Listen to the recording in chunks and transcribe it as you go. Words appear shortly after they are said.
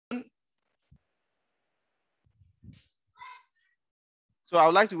So I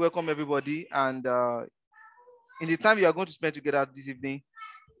would like to welcome everybody. And in the time you are going to spend together this evening,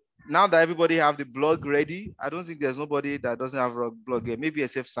 now that everybody have the blog ready, I don't think there's nobody that doesn't have a blog here, maybe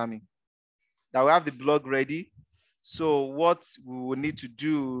except Sammy, that we have the blog ready. So what we will need to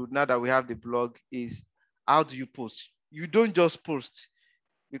do now that we have the blog is, how do you post? You don't just post.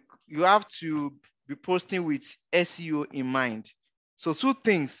 You have to be posting with SEO in mind. So two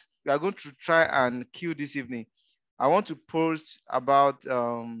things we are going to try and kill this evening. I want to post about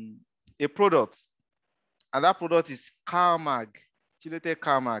a product, and that product is CalMag, chelated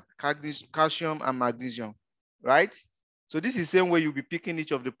CalMag, calcium and magnesium, right? So this is the same way you'll be picking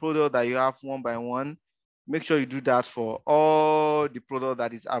each of the product that you have one by one. Make sure you do that for all the product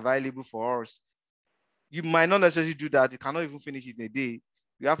that is available for us. You might not necessarily do that. You cannot even finish it in a day.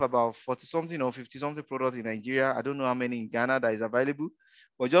 We have about 40 something or 50 something products in Nigeria. I don't know how many in Ghana that is available,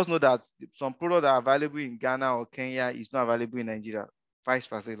 but just know that some products that are available in Ghana or Kenya is not available in Nigeria,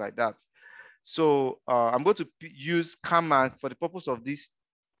 5% like that. So I'm going to use CalMag for the purpose of this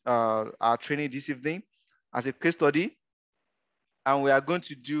our training this evening as a case study. And we are going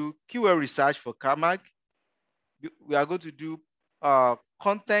to do keyword research for CalMag. We are going to do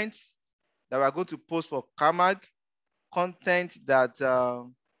content that we are going to post for CalMag, content that,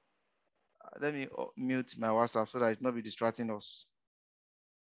 let me mute my WhatsApp so that it not be distracting us.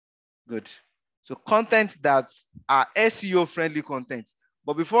 Good. So content that are SEO friendly content.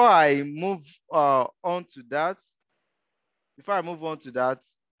 But before I move on to that,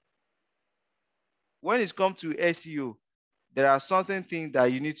 when it comes to SEO, there are certain things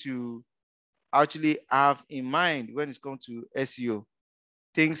that you need to actually have in mind when it comes to SEO.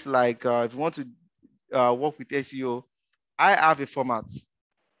 Things like if you want to work with SEO, I have a format,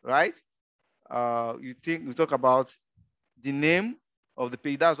 right? We talk about the name of the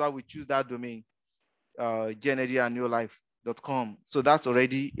page. That's why we choose that domain, GNLD and NeoLife.com. So that's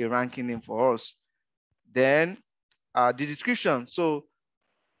already a ranking name for us. Then the description. So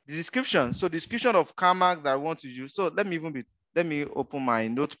the description of CalMag that I want to use. So let me open my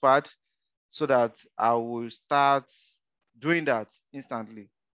notepad so that I will start doing that instantly,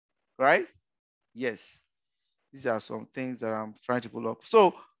 right? Yes, these are some things that I'm trying to pull up.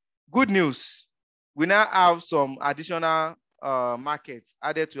 So good news, we now have some additional markets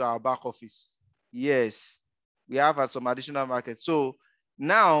added to our back office. Yes, we have some additional markets. So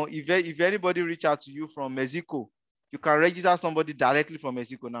now if anybody reach out to you from Mexico, you can register somebody directly from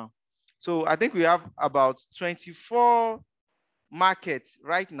Mexico now. So I think we have about 24 markets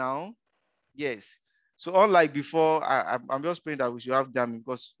right now. Yes. So unlike before, I'm just praying that we should have Germany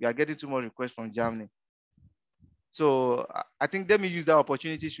because we are getting too much requests from Germany. So I think let me use that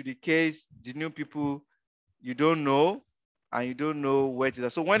opportunity should the case the new people you don't know and you don't know where to.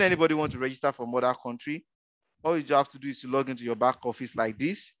 So when anybody wants to register from other country, all you have to do is to log into your back office like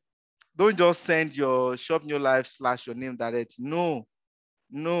this. Don't just send your Shop New Life / your name direct. No.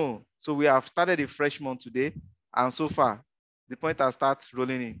 So we have started a fresh month today, and so far the pointer starts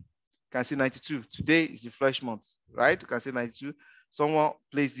rolling in. You can see 92. Today is the fresh month, right? You can see 92. Someone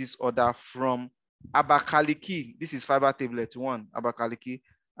placed this order from Abakaliki. This is fiber tablet 1, Abakaliki.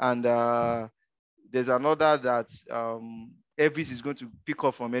 And there's another that Elvis is going to pick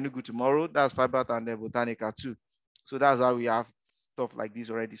up from Enugu tomorrow. That's fiber and the Botanica too. So that's how we have stuff like this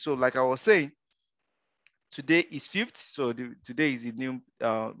already. So like I was saying, today is 5th. So today is the new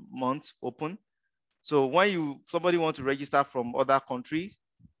month open. So when somebody wants to register from other countries,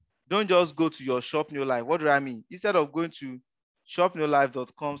 don't just go to your Shop New Life. What do I mean? Instead of going to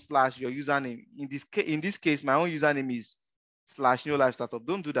shopnewlife.com / your username, in this case, my own username is /NeoLife Startup.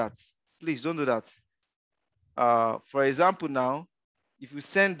 Don't do that. Please don't do that. For example, now, if you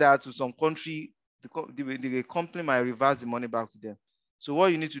send that to some country, the company might reverse the money back to them. So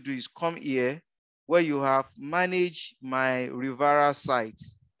what you need to do is come here where you have manage my referral site,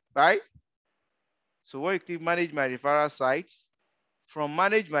 right? So when you click manage my referral site, from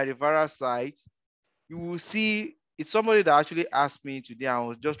manage my referral site, you will see it's somebody that actually asked me today. I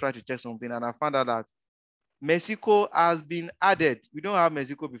was just trying to check something and I found out that Mexico has been added. We don't have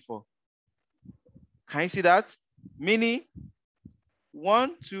Mexico before. Can you see that? Meaning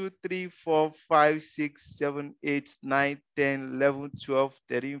 1, 2, 3, 4, 5, 6, 7, 8, 9, 10, 11, 12,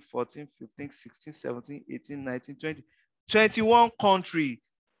 13, 14, 15, 16, 17, 18, 19, 20, 21 countries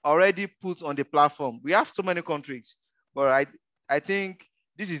already put on the platform. We have so many countries, but I think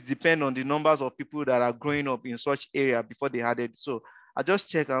this is depend on the numbers of people that are growing up in such area before they had it. So I just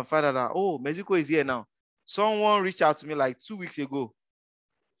check and find out that, oh, Mexico is here now. Someone reached out to me like 2 weeks ago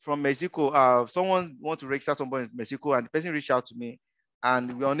from Mexico. Someone want to register somebody in Mexico and the person reached out to me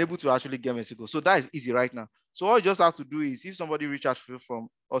and we are unable to actually get Mexico. So that is easy right now. So all you just have to do is, if somebody reach out to you from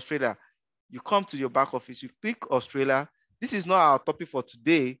Australia, you come to your back office, you click Australia. This is not our topic for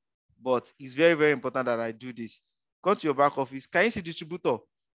today, but it's very, very important that I do this. Come to your back office. Can you see distributor?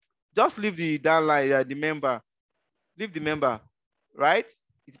 Just leave the downline, the member. Leave the member, right?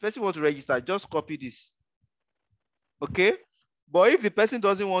 If the person wants to register, just copy this. Okay? But if the person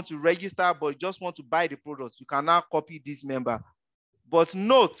doesn't want to register, but just want to buy the product, you can now copy this member. But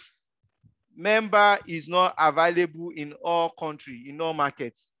note, member is not available in all countries, in all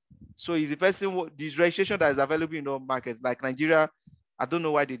markets. So if the person, this registration that is available in all markets, like Nigeria, I don't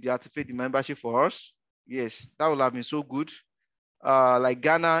know why they deactivate the membership for us. Yes, that would have been so good. Like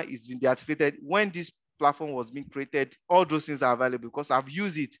Ghana is been deactivated. When this platform was being created, all those things are available because I've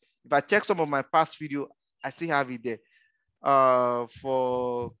used it. If I check some of my past video, I still have it there.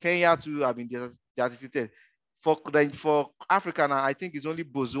 For Kenya too, I've been deactivated. For Africa now, I think it's only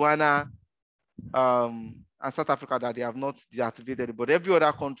Botswana and South Africa that they have not deactivated, but every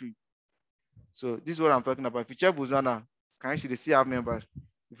other country. So this is what I'm talking about. If you check Botswana, can you see they still have members?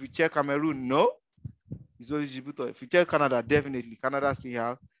 If you check Cameroon, no, it's only distributor. If you check Canada, definitely Canada still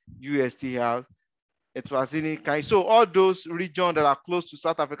have, US still have, Eswatini. So all those regions that are close to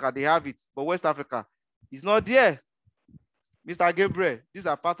South Africa, they have it, but West Africa is not there. Mr. Gabriel, these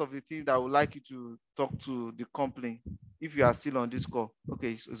are part of the things that I would like you to talk to the company if you are still on this call.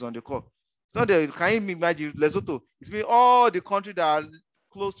 Okay, it's on the call. It's not there. Can you imagine Lesotho? It's been all the countries that are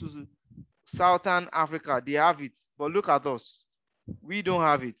close to Southern Africa, they have it. But look at us. We don't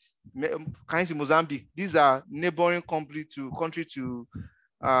have it. Can you see Mozambique? These are neighboring country to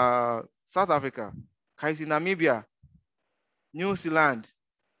South Africa. Can you see Namibia? New Zealand?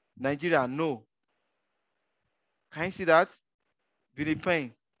 Nigeria? No. Can you see that?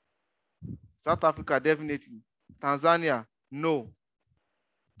 Philippine? South Africa, definitely. Tanzania? No.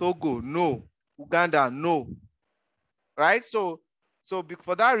 Togo? No. Uganda? No. Right? So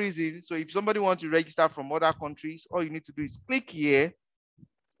for that reason, so if somebody wants to register from other countries, all you need to do is click here,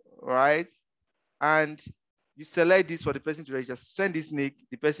 right? And you select this for the person to register. Send this link,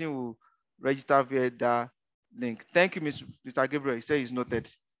 the person will register via that link. Thank you, Mr. Gabriel. He said he's noted,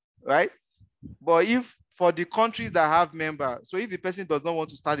 right? But if for the countries that have members, so if the person does not want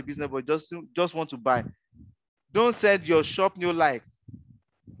to start a business but just want to buy, don't send your shop NeoLife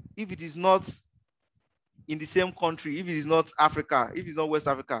if it is not in the same country, if it is not Africa, if it's not West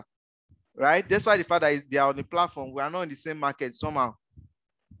Africa, right? That's why the fact that they are on the platform, we are not in the same market somehow.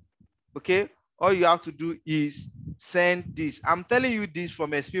 Okay, all you have to do is send this. I'm telling you this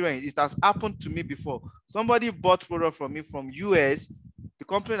from experience. It has happened to me before. Somebody bought product from me from US. The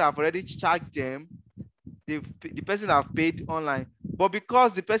company have already charged them. The person have paid online, but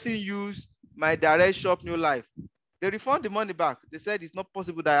because the person used my direct shop NeoLife, they refund the money back. They said it's not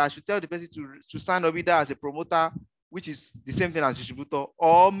possible that I should tell the person to sign up either as a promoter, which is the same thing as distributor,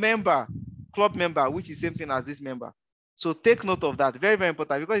 or member, club member, which is the same thing as this member. So take note of that. Very, very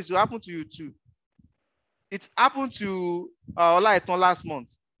important, because it will happen to you too. It happened to Olaiton last month.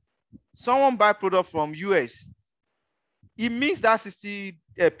 Someone buy product from US. He missed that 60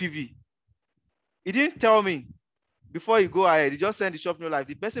 PV. He didn't tell me before you go ahead. He just sent the shop NeoLife.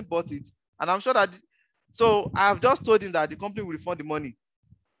 The person bought it, and I'm sure that. So I've just told him that the company will refund the money.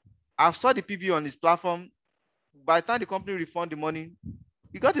 I've saw the PV on his platform. By the time the company refund the money,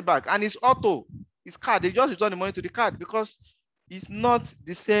 he got it back, and it's auto. It's card. They just return the money to the card because it's not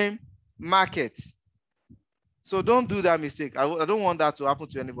the same market. So don't do that mistake. I don't want that to happen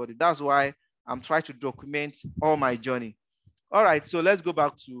to anybody. That's why I'm trying to document all my journey. All right, so let's go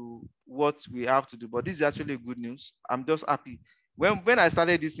back to what we have to do. But this is actually good news. I'm just happy. When I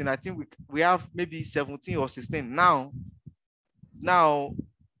started this thing, I think we have maybe 17 or 16 now. Now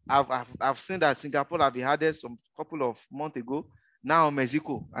I've seen that Singapore have been added some couple of months ago. Now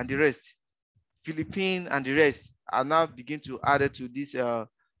Mexico and the rest, Philippine and the rest are now begin to add it to this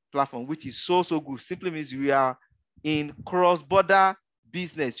platform, which is so good. Simply means we are in cross-border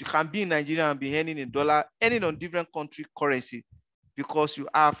business. You can be in Nigeria and be earning in dollar, earning on different country currency because you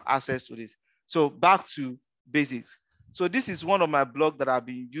have access to this. So back to basics. So this is one of my blogs that I've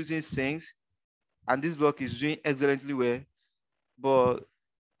been using since, and this blog is doing excellently well. But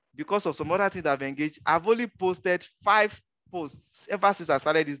because of some other things I've engaged, I've only posted 5 posts ever since I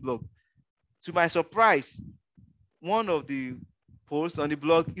started this blog. To my surprise, one of the posts on the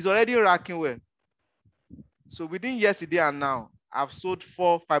blog is already ranking well. So within yesterday and now, I've sold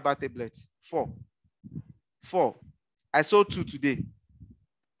 4 fiber tablets. 4. I sold 2 today.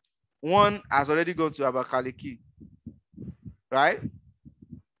 1 has already gone to Abakaliki, right?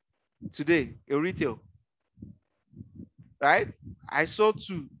 Today, a retail, right? I sold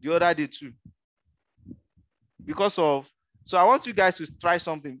 2 the other day too. because of, so I want you guys to try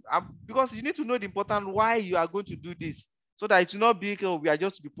something because you need to know the important why you are going to do this so that it will not be, oh, we are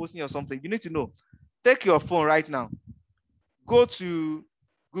just to be posting or something. You need to know. Take your phone right now, go to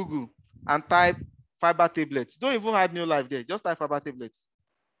Google and type fiber tablets. Don't even have NeoLife there. Just type fiber tablets.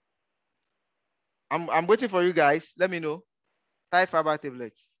 I'm waiting for you guys. Let me know. Type fiber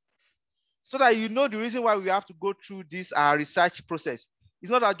tablets. So that you know the reason why we have to go through this research process.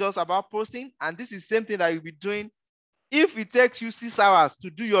 It's not just about posting, and this is the same thing that you'll be doing. If it takes you 6 hours to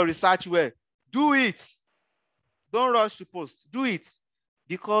do your research well, do it. Don't rush to post. Do it.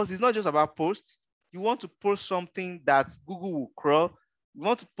 Because it's not just about post. You want to post something that Google will crawl. You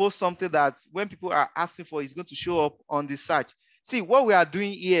want to post something that when people are asking for, is going to show up on the search. See, what we are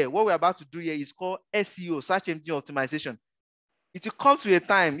doing here, what we're about to do here is called SEO, search engine optimization. It will come to a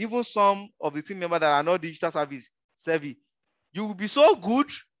time, even some of the team members that are not digital service savvy, you will be so good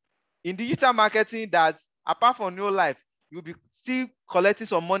in digital marketing that apart from NeoLife, you'll be still collecting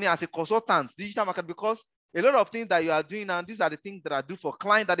some money as a consultant, digital market, because a lot of things that you are doing now, these are the things that I do for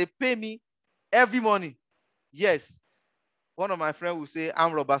clients that they pay me every money. Yes. One of my friends will say,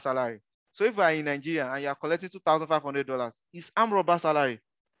 arm robber salary. So if you are in Nigeria and you are collecting $2,500, it's arm robber salary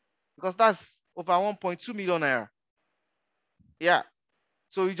because that's over 1.2 million naira. Yeah.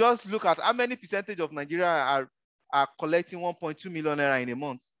 So you just look at how many percentage of Nigeria are collecting 1.2 million naira in a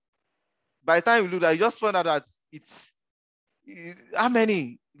month. By the time you look at it, you just find out that it's how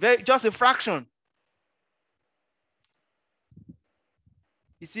many? Just a fraction.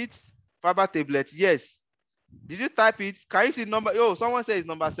 Is it fiber tablet? Yes. Did you type it? Can you see number? Oh, someone says it's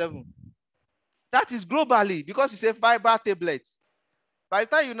number 7. That is globally because you say fiber tablets. By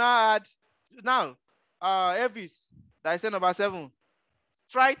the time you now add Elvis, that is number 7.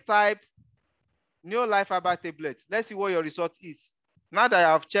 Try type NeoLife fiber tablet. Let's see what your result is. Now that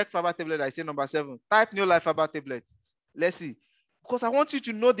I have checked fiber tablet, I say number 7. Type NeoLife fiber tablet. Let's see. Because I want you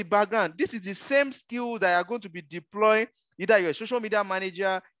to know the background. This is the same skill that you're going to be deploying. Either you're a social media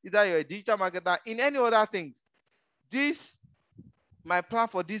manager, either you're a digital marketer, in any other things. This, my plan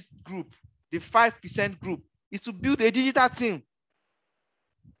for this group, the 5% group, is to build a digital team.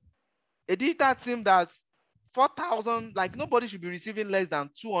 A digital team that 4,000, like nobody should be receiving less than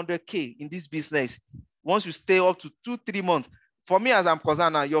 200K in this business. Once you stay up to 2-3 months. For me, as I'm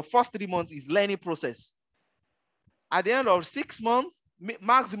concerned now, your first 3 months is learning process. At the end of 6 months,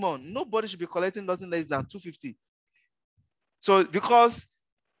 maximum, nobody should be collecting nothing less than 250. So because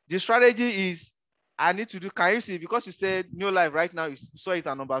the strategy is, I need to do, can you see, because you said NeoLife right now, you saw it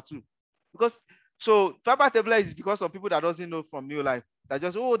at number 2. Because, so fiber tablet is because of people that doesn't know from NeoLife. That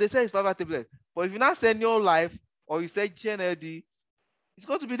just, oh, they say it's fiber tablet. But if you now say NeoLife or you say GNLD, it's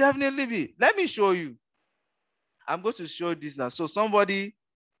going to be definitely be. Let me show you. I'm going to show this now. So somebody,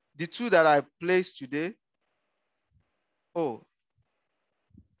 the 2 that I placed today. Oh,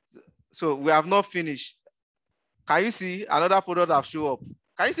 so we have not finished. Can you see another product have shown up?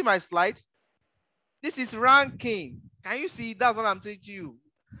 Can you see my slide? This is ranking. Can you see? That's what I'm teaching you.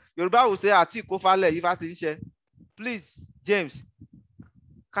 Yoruba will say, please, James,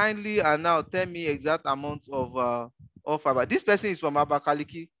 kindly and now tell me exact amount of fiber. This person is from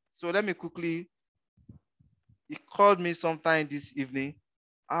Abakaliki. So let me quickly, he called me sometime this evening.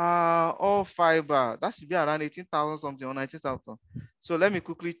 All fiber, that should be around 18,000 something or 19,000. So let me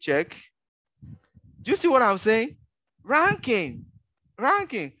quickly check. Do you see what I'm saying? Ranking.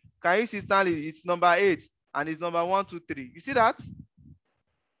 Can you see Stanley? It's number 8 and it's number 1, 2, 3. You see that?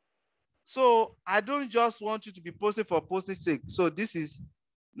 So I don't just want you to be posting for posting sake. So this is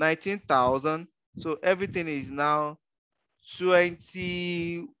 19,000. So everything is now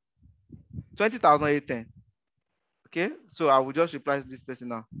 20,810. Okay, so I will just reply to this person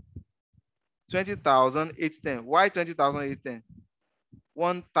now. 20,810. Why 20,810?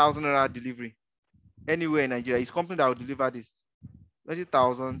 1,000 naira delivery anywhere in Nigeria. It's a company that will deliver this.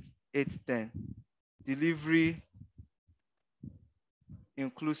 20,810. Delivery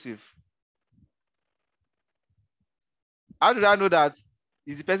inclusive. How did I know that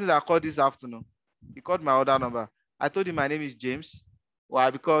is the person that called this afternoon? He called my other number. I told him my name is James. Why?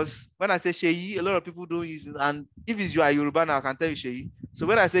 Because when I say Seyi, a lot of people don't use it. And if it's you are Yoruba now, I can tell you Seyi. So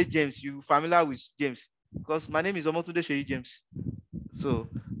when I say James, you're familiar with James. Because my name is Omotunde Seyi James. So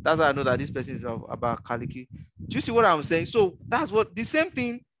that's how I know that this person is about Kaliki. Do you see what I'm saying? So that's what the same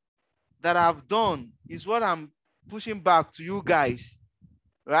thing that I've done is what I'm pushing back to you guys.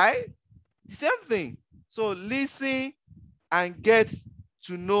 Right? The same thing. So listen and get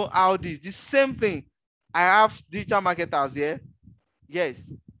to know how this. The same thing. I have digital marketers here.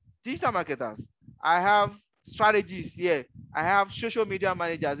 Yes, digital marketers. I have strategists here. I have social media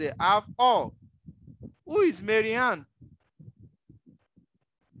managers here. I have all. Who is Marianne?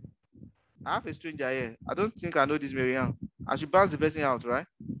 I have a stranger here. I don't think I know this Marianne. I should bounce the person out, right?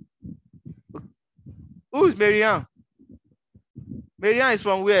 Who is Marianne? Marianne is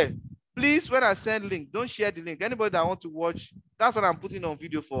from where? Please, when I send link, don't share the link. Anybody that want to watch, that's what I'm putting on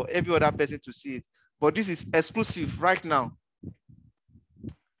video for every other person to see it. But this is exclusive right now.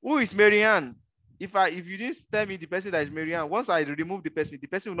 Who is Marianne? If you didn't tell me the person that is Marianne, once I remove the person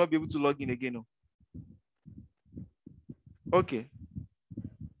will not be able to log in again. No? Okay.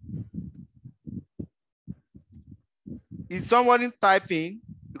 Is someone typing?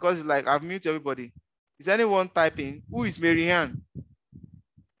 Because it's like I've muted everybody. Is anyone typing? Who is Marianne?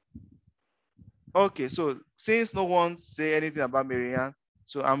 Okay, so since no one say anything about Marianne,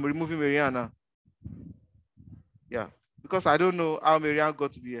 so I'm removing Marianne now. Yeah, because I don't know how Marianne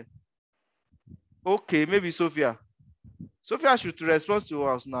got to be here. Okay, maybe Sophia. Sophia should respond to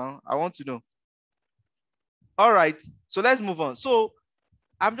us now. I want to know. All right, so let's move on. So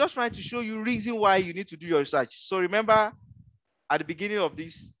I'm just trying to show you reason why you need to do your research. So remember, at the beginning of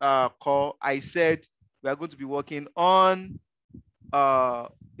this call, I said we are going to be working on a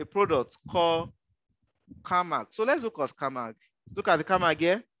product called Camag. So let's look at Camag. Let's look at the Camag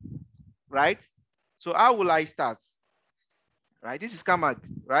here, right? So how will I start? Right, this is Camag,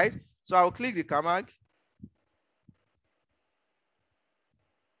 right? So I'll click the Camag.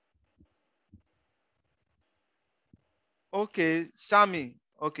 Okay, Sami.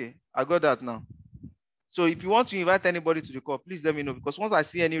 Okay, I got that now. So if you want to invite anybody to the call, please let me know, because once I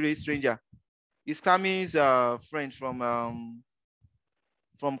see any stranger, it's Sami's friend from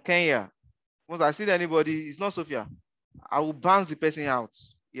Kenya. Once I see anybody, it's not Sophia, I will bounce the person out.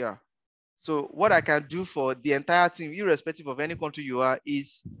 Yeah. So what I can do for the entire team, irrespective of any country you are,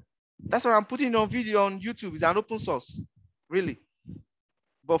 is that's what I'm putting on video on YouTube. It's an open source, really.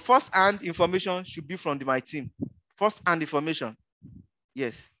 But first-hand information should be from my team. First-hand information,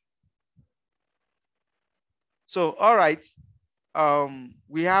 yes. So, all right,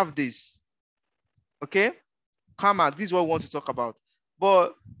 we have this, okay? Camag, this is what we want to talk about.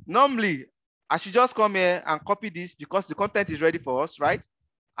 But normally, I should just come here and copy this because the content is ready for us, right?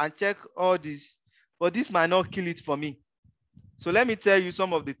 And check all this, but this might not kill it for me. So let me tell you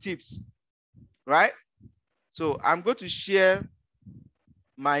some of the tips, right? So I'm going to share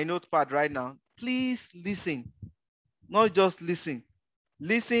my notepad right now. Please listen, not just listen.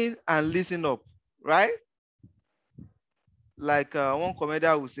 Listen and listen up, right? Like one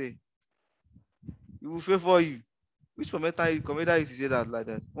comedian will say, "It will favor you." Which comedian used to say that like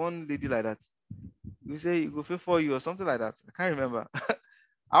that? One lady like that. You say it will favor you or something like that. I can't remember.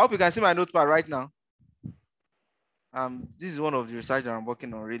 I hope you can see my notepad right now. This is one of the research that I'm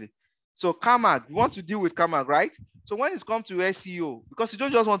working on, really. So Camag, we want to deal with Camag, right? So when it's come to SEO, because you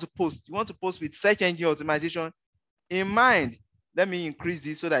don't just want to post, you want to post with search engine optimization in mind. Let me increase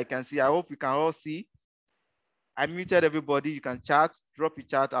this so that I can see. I hope you can all see. I muted everybody. You can chat, drop a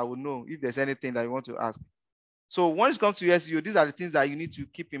chat. I will know if there's anything that you want to ask. So when it comes to SEO, these are the things that you need to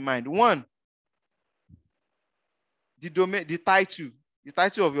keep in mind. One, the domain, the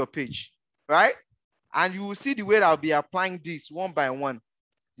title of your page, right? And you will see the way that I'll be applying this one by one.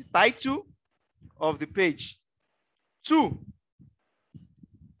 The title of the page. Two,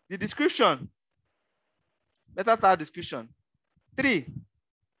 the description. Meta tag description. Three,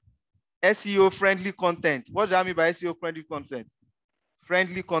 SEO friendly content. What do I mean by SEO friendly content?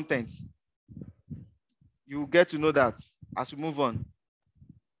 Friendly content. You will get to know that as we move on.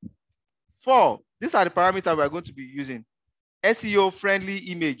 Four, these are the parameters we are going to be using. SEO friendly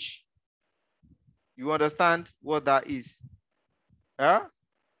image. You understand what that is? Yeah?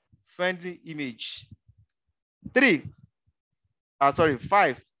 Friendly image.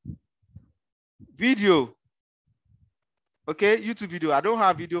 Five, video. Okay, YouTube video. I don't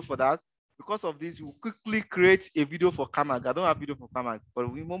have video for that. Because of this, we'll quickly create a video for Camag. I don't have video for Camag, but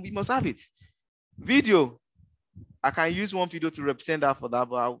we must have it. Video. I can use one video to represent that for that,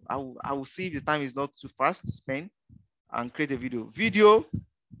 but I will see if the time is not too fast to spend and create a video. Video,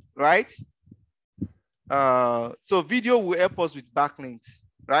 right? So video will help us with backlinks,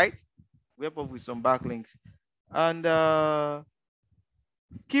 right? We help us with some backlinks. And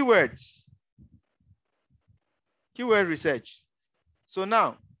keywords. Keyword research. So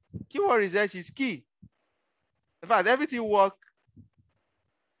now, keyword research is key. In fact, everything works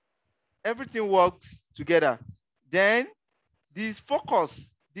together. Then this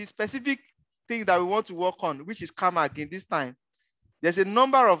focus, the specific thing that we want to work on, which is Camag in this time. There's a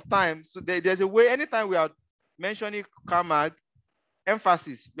number of times. So there's a way, anytime we are mentioning Camag,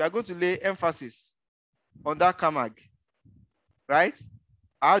 emphasis, we are going to lay emphasis on that Camag, right?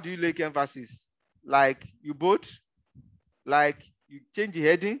 How do you lay emphasis? like you boat, like you change the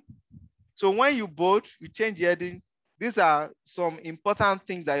heading. So when you boat, you change the heading. These are some important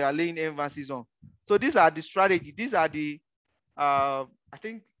things that you are laying emphasis on. So these are the strategy. These are the, I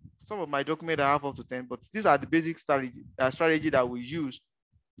think some of my documents I have up to 10, but these are the basic strategy that we use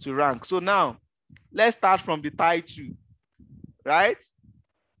to rank. So now let's start from the title, right?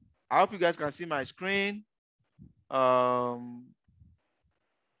 I hope you guys can see my screen. I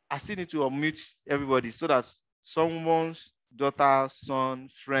still need to unmute everybody so that someone's daughter, son,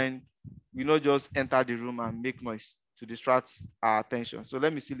 friend will not just enter the room and make noise to distract our attention. So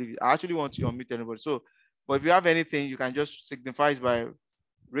let me see. I actually want to unmute everybody. So, but if you have anything, you can just signify it by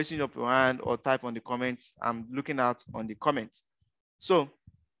raising up your hand or type on the comments. I'm looking out on the comments. So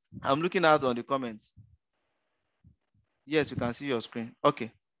I'm looking out on the comments. Yes, you can see your screen.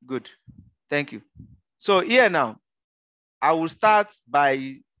 Okay, good. Thank you. So here now, I will start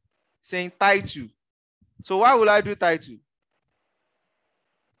by saying title. So why will I do title?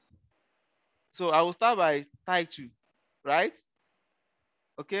 So I will start by title, right?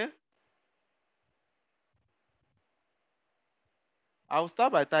 Okay. I will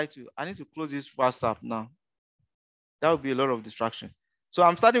start by title. I need to close this WhatsApp now. That would be a lot of distraction. So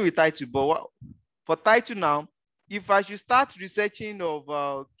I'm starting with title, but for title now, if I should start researching of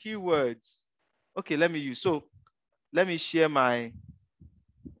keywords, okay, let me share my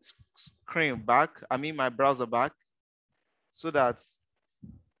screen back. I mean my browser back, so that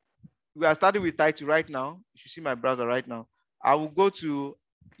we are starting with title right now. You should see my browser right now. I will go to,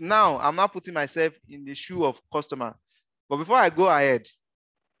 now I'm not putting myself in the shoe of customer. But before I go ahead,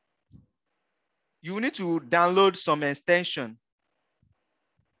 you need to download some extension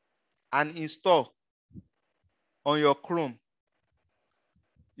and install on your Chrome.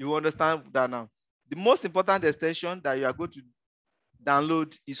 You understand that now. The most important extension that you are going to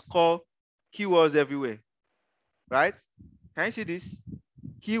download is called Keywords Everywhere, right? Can you see this?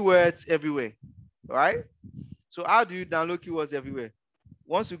 Keywords Everywhere, right? So how do you download Keywords Everywhere?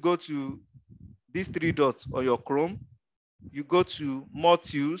 Once you go to these three dots on your Chrome, you go to More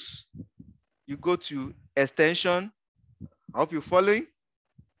Tools, you go to Extension. I hope you're following.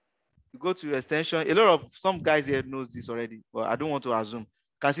 You go to Extension. A lot of some guys here knows this already, but I don't want to assume. You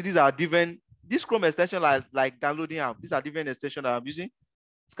can see these are different. This Chrome extension like downloading app. These are different extensions that I'm using.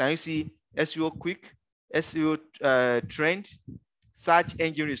 Can you see SEO Quick, SEO Trend, Search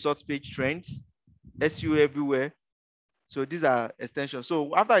Engine Results Page Trends, SEO Everywhere. So these are extensions.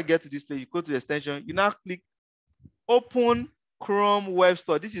 So after I get to this page, you go to the extension. You now click Open Chrome Web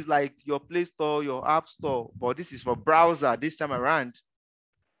Store. This is like your Play Store, your App Store, but this is for browser this time around.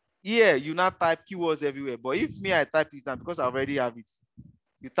 Here, you now type keywords everywhere. But if me, I type it down because I already have it.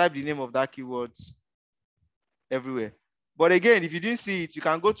 You type the name of that keywords everywhere. But again, if you didn't see it, you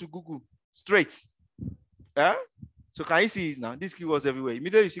can go to Google straight. Yeah? So can you see it now? These keywords everywhere.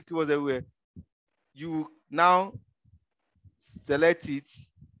 Immediately you see keywords everywhere. You now select it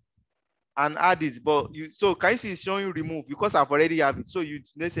and add it. But so can you see it's showing remove because I've already have it. So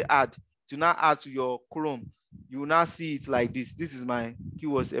let's say add to now add to your Chrome. You will now see it like this. This is my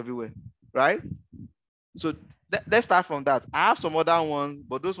keywords everywhere, right? So let's start from that. I have some other ones,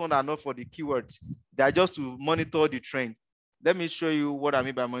 but those ones are not for the keywords. They are just to monitor the trend. Let me show you what I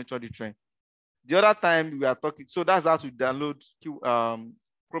mean by monitor the trend. The other time we are talking, so that's how to download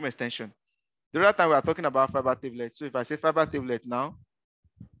Chrome extension. The other time we are talking about fiber tablet. So if I say fiber tablet now,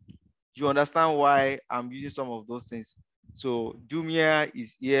 you understand why I'm using some of those things. So Dumia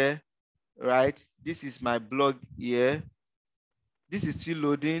is here, right? This is my blog here. This is still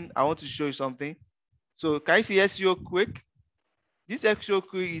loading. I want to show you something. So can you see SEO Quick? This SEO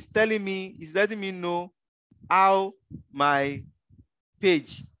Quick is telling me, is letting me know how my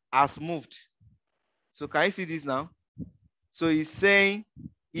page has moved. So can you see this now? So it's saying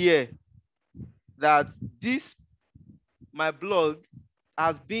here that my blog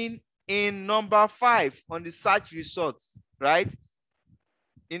has been in number 5 on the search results, right?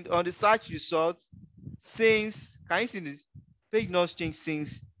 On the search results since, can you see this? Page not changed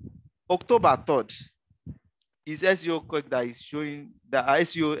since October 3rd. Is SEO Quick that is showing the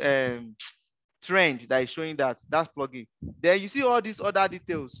SEO trend that is showing that plugin. Then you see all these other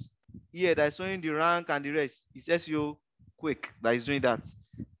details here that is showing the rank and the rest. Is SEO Quick that is doing that.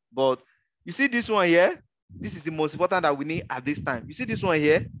 But you see this one here. This is the most important that we need at this time. You see this one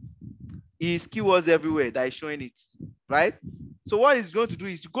here is keywords everywhere that is showing it, right? So what it's going to do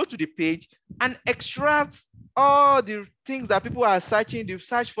is to go to the page and extract all the things that people are searching, the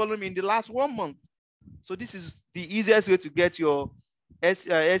search volume in the last 1 month. So this is the easiest way to get your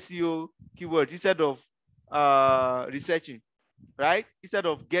SEO keyword instead of researching, right? Instead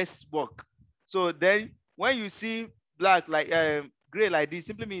of guesswork. So then when you see black like gray like this,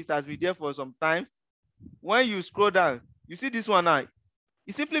 simply means it has been there for some time. When you scroll down, you see this one now.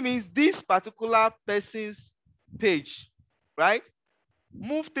 It simply means this particular person's page, right?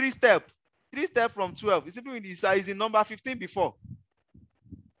 Move 3 steps. 3 steps from 12. It simply means it's in number 15 before,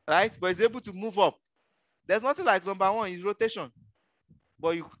 right? But it's able to move up. There's nothing like number 1 is rotation,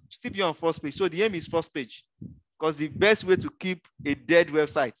 but you still be on first page. So the aim is first page, because the best way to keep a dead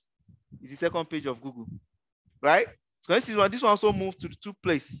website is the second page of Google, right? So this one also moved to the 2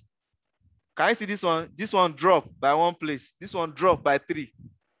 place. Can you see this one? This one drop by 1 place. This one drop by 3.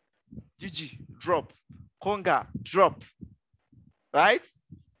 GG drop. Conga drop. Right?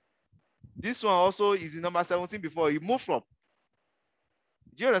 This one also is in number 17 before you move from.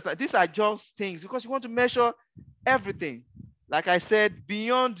 Do you understand? These are just things because you want to measure everything. Like I said,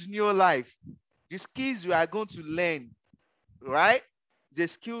 beyond NeoLife, the skills you are going to learn, right? The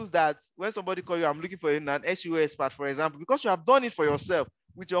skills that when somebody calls you, I'm looking for an SEO expert, for example, because you have done it for yourself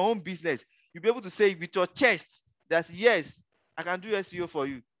with your own business, you'll be able to say with your chest that, yes, I can do SEO for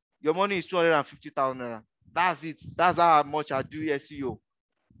you. Your money is 250,000 naira. That's it. That's how much I do SEO.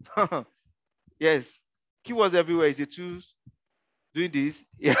 Yes. Keywords everywhere is a tool doing this.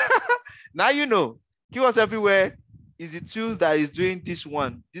 Yeah. Now you know. Keywords everywhere is the tools that is doing this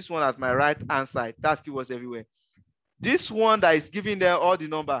one. This one at my right hand side. That's keywords everywhere. This one that is giving them all the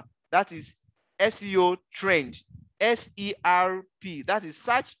number, that is SEO trend. SERP. That is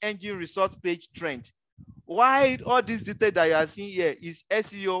search engine result page trend. Why all this detail that you are seeing here is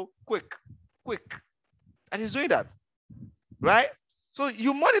SEO quick. And it's doing that, right? So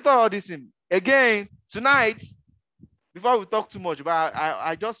you monitor all this thing. Again, tonight, before we talk too much, but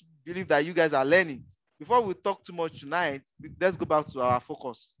I just believe that you guys are learning. Before we talk too much tonight, let's go back to our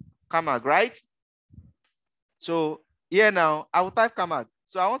focus. Kamag, right? So here now, I will type Kamag.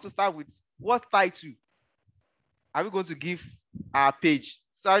 So I want to start with what title are we going to give our page?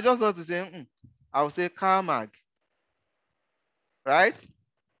 So I just want to say, I will say Kamag, right?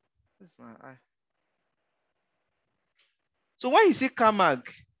 This is my eye. So when you see Kamag,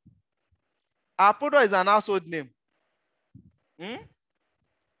 our product is an household name.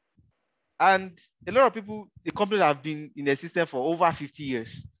 And a lot of people, the companies have been in the system for over 50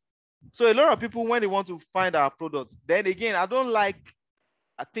 years. So a lot of people, when they want to find our product, then again, I don't like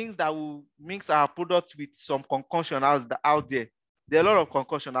things that will mix our product with some concoction out there. There are a lot of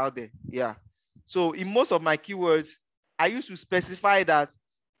concoction out there. Yeah. So in most of my keywords, I used to specify that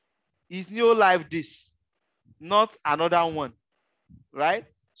is NeoLife this, not another one, right?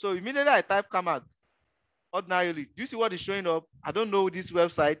 So immediately I type Kamag, ordinarily, do you see what is showing up? I don't know this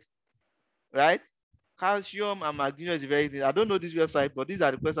website, right? Calcium and magnesium is very thin. I don't know this website, but these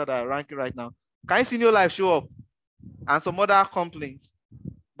are the questions that are ranking right now. Can you see NeoLife show up? And some other complaints.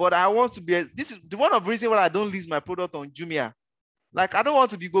 But I want to be, this is the one of the reasons why I don't list my product on Jumia. Like, I don't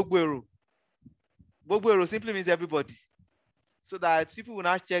want to be Gogwero. Gogwero simply means everybody. So that people will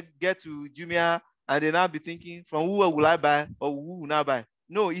not get to Jumia and they now be thinking, from who will I buy or who will not buy?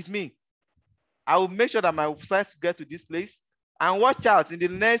 No, it's me. I will make sure that my website get to this place and watch out in the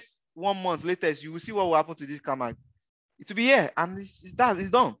next 1 month latest, you will see what will happen to this Kamag. It will be here and it's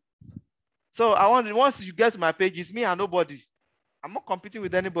done. So I want, once you get to my page, it's me and nobody. I'm not competing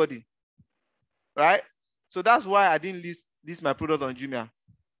with anybody, right? So that's why I didn't list my product on Jumia.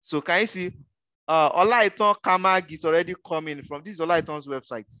 So can you see, Olaiton Kamag is already coming from, this is Olaiton's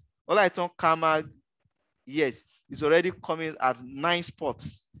website. Olaiton Kamag, yes, it's already coming at 9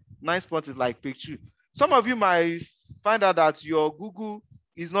 spots. 9 spots is like page 2. Some of you might find out that your Google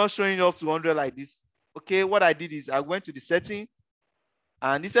is not showing up to 100 like this. Okay, what I did is I went to the setting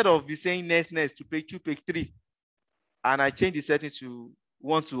and instead of be saying next to page 2, page 3, and I changed the setting to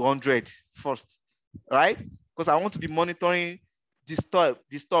 1 to 100 first, right? Because I want to be monitoring this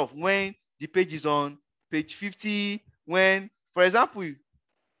stuff when the page is on page 50, when, for example,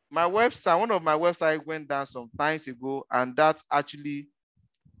 my website, one of my websites went down some times ago, and that actually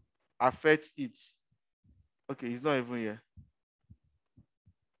affects it. Okay, it's not even here.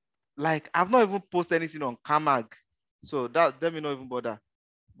 Like, I've not even posted anything on Kamag, so that let me not even bother.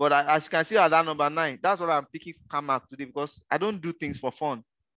 But as you can see at that number 9, that's what I'm picking Kamag today, because I don't do things for fun.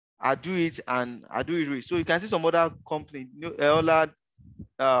 I do it and I do it really. So you can see some other company, other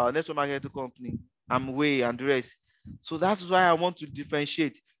network marketing company, Amway and the rest. So that's why I want to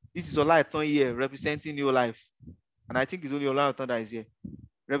differentiate. This is Olaiton here representing NeoLife, and I think it's only Olaiton that is here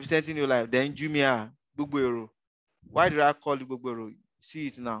representing NeoLife. Then Jumia, Gbogbero. Why did I call it Gbogbero? See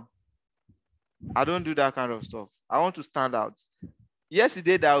it now. I don't do that kind of stuff. I want to stand out.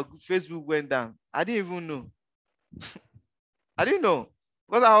 Yesterday that Facebook went down, I didn't even know. I didn't know.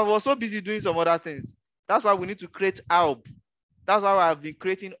 Because I was so busy doing some other things. That's why we need to create help. That's why I've been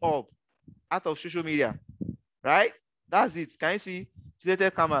creating help out of social media, right? That's it. Can you see?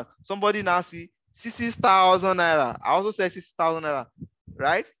 Stated camera. Somebody now see 60,000 naira. I also said 60,000 naira,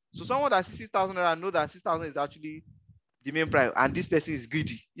 right? So someone that sees 6,000 naira know that 6,000 is actually the main price, and this person is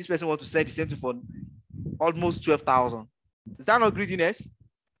greedy. This person wants to sell the same thing for almost 12,000. Is that not greediness?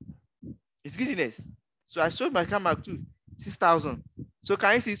 It's greediness. So I showed my camera too, 6,000. So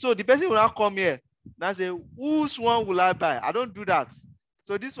can you see? So the person will now come here and say, "Whose one will I buy?" I don't do that.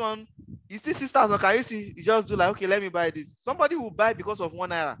 So this one is still 6,000. Can you see? You just do like, okay, let me buy this. Somebody will buy because of 1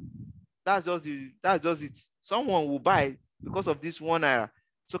 naira. That's just it. Someone will buy because of this 1 naira.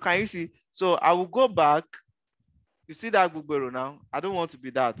 So can you see? So I will go back. You see that Google now? I don't want to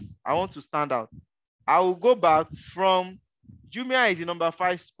be that. I want to stand out. I will go back from Jumia is the number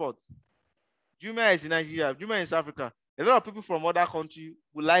 5 spot. Jumia is in Nigeria. Jumia is South Africa. A lot of people from other countries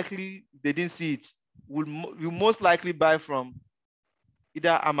will likely, they didn't see it, will most likely buy from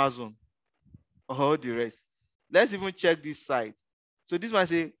either Amazon or the rest. Let's even check this site. So this one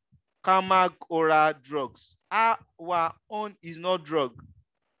say Kamag oral drugs. Our own is not drug.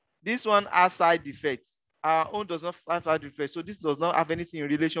 This one has side effects. Our own does not have side effects. So this does not have anything in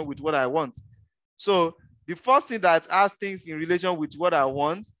relation with what I want. So the first thing that has things in relation with what I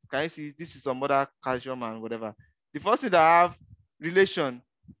want, can you see? This is some other casual man, whatever. The first thing that I have relation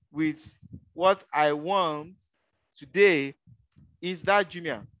with what I want today is that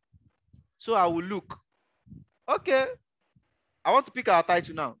Jumia. So I will look. Okay, I want to pick our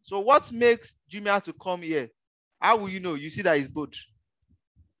title now. So what makes Jumia to come here? How will you know? You see that it's bold.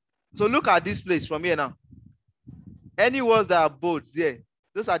 So look at this place from here now. Any words that are bold there,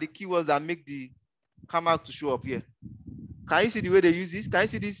 those are the keywords that make the camera to show up here. Can you see the way they use this? Can you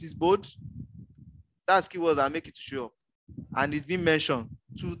see this is bold? That's keywords that make it to show up. And it's been mentioned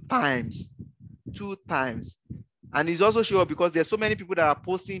 2 times. 2 times. And it's also show up because there's so many people that are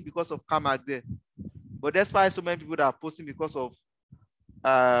posting because of Kamak there. But that's why so many people that are posting because of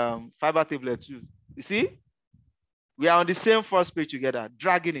fiber tablet too. You see? We are on the same first page together,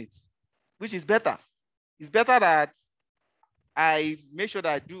 dragging it, which is better. It's better that I make sure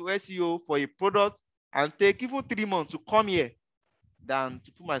that I do SEO for a product and take even 3 months to come here than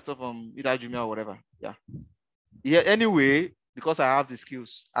to put my stuff on either Jumia or whatever. Yeah. Anyway, because I have the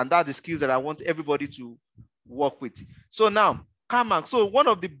skills, and that's the skills that I want everybody to work with. So now, Kamak. So one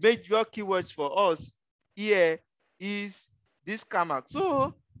of the major keywords for us here is this Kamak.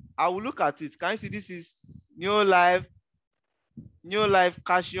 So I will look at it. Can you see this is NeoLife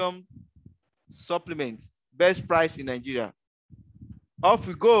calcium supplement, best price in Nigeria. Off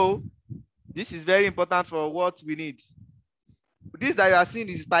we go. This is very important for what we need. This that you are seeing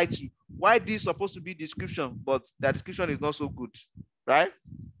is title. Why this is supposed to be description, but the description is not so good, right?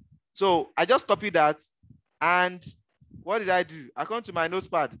 So I just copied that, and what did I do? I come to my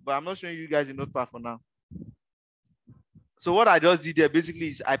notepad, but I'm not showing you guys the notepad for now. So what I just did there basically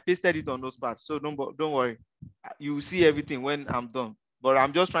is I pasted it on notepad. So don't worry, you will see everything when I'm done. But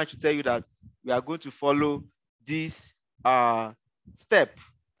I'm just trying to tell you that we are going to follow this step.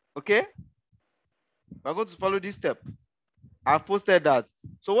 Okay, we're going to follow this step. I've posted that.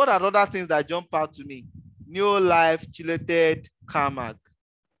 So what are other things that jump out to me? NeoLife chelated Kamak,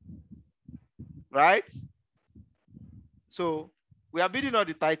 right? So we are building on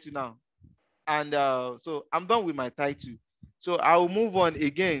the title now. And so I'm done with my title. So I will move on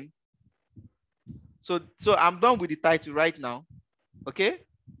again. So I'm done with the title right now. Okay.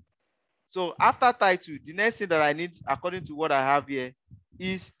 So after title, the next thing that I need, according to what I have here,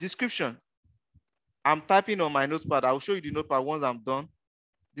 is description. I'm typing on my notepad. I will show you the notepad once I'm done.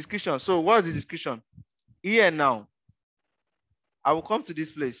 Description. So what is the description? Here now, I will come to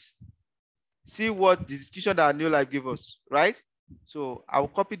this place. See what the description that NeoLife gave us, right? So I will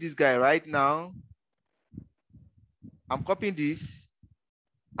copy this guy right now. I'm copying this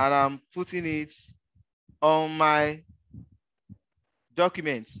and I'm putting it on my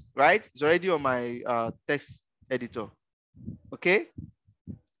documents, right? It's already on my text editor. Okay.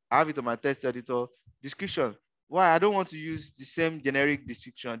 I have it on my text editor. Description. Why? I don't want to use the same generic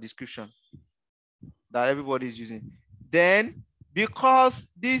description that everybody is using. Then, because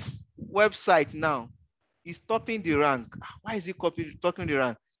this website now is topping the rank. Why is it topping the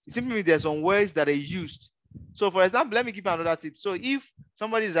rank? It simply means there's some words that are used. So for example, let me give you another tip. So if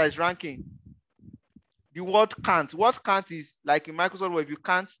somebody that is ranking the word can't, what can't is like in Microsoft Word, if you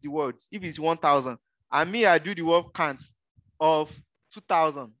count the words, if it's 1,000, and me, I do the word can't of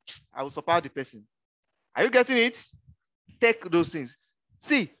 2,000, I will surpass the person. Are you getting it? Take those things.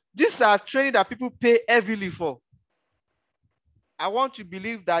 See, these are training that people pay heavily for. I want to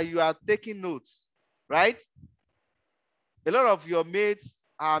believe that you are taking notes, right? A lot of your mates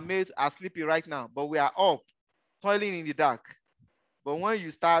are sleeping right now, but we are up, toiling in the dark. But when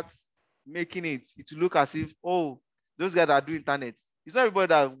you start making it, it will look as if, oh, those guys that do internet. It's not everybody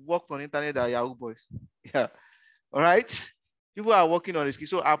that worked on internet that are Yahoo boys. Yeah. All right. People are working on the skill.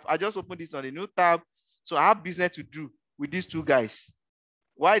 So I just opened this on a new tab. So I have business to do with these two guys.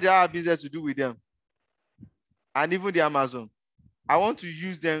 Why do I have business to do with them? And even the Amazon. I want to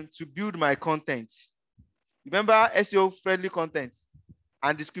use them to build my content. Remember SEO friendly content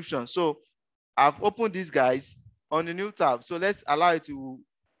and description. So I've opened these guys on the new tab. So let's allow it to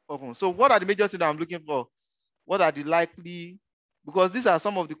open. So what are the major things that I'm looking for? What are the likely, because these are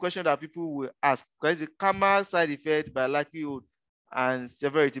some of the questions that people will ask. Because the camera side effect by likelihood and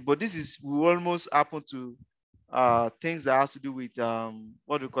severity. But this will almost happen to things that has to do with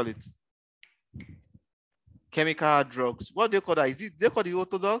what do you call it? Chemical drugs. What do they call that? Is it they call the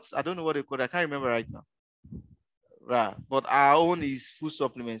orthodox? I don't know what they call it. I can't remember right now. Right. But our own is food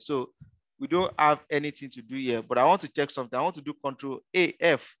supplement. So we don't have anything to do here. But I want to check something. I want to do Control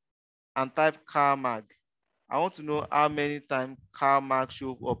AF and type CarMag. I want to know how many times CarMag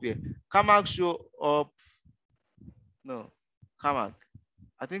show up here. CarMag show up. No, CarMag.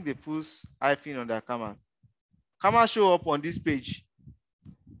 I think they put hyphen on their CarMag. CarMag show up on this page.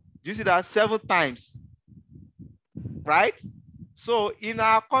 Do you see that 7 times? Right? So in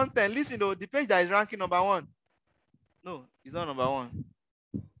our content, listen though, the page that is ranking number 1. No, it's not number 1.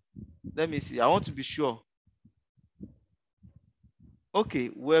 Let me see. I want to be sure. Okay,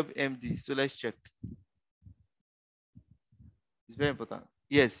 WebMD. So let's check. It's very important.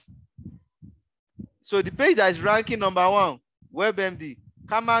 Yes. So the page that is ranking number 1, WebMD,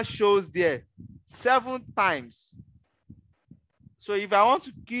 camera shows there 7 times. So if I want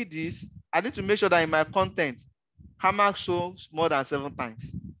to key this, I need to make sure that in my content, camera shows more than 7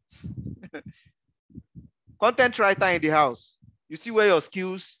 times. Content writer in the house, you see where your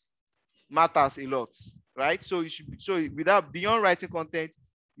skills matters a lot, right? So you should, so without beyond writing content,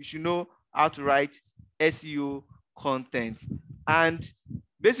 you should know how to write SEO content. And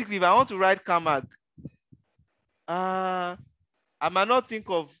basically, if I want to write CarMag, I might not think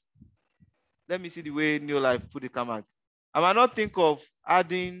of, let me see the way NeoLife put the CarMag. I might not think of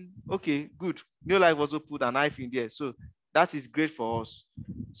adding, okay, good. NeoLife also put an hyphen there. So that is great for us.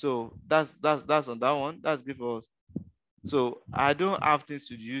 So that's on that one. That's great for us. So I don't have things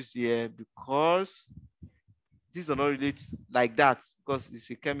to use here because these are not really like that, because it's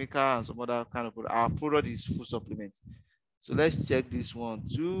a chemical and some other kind of product. Our product is food supplement. So let's check this one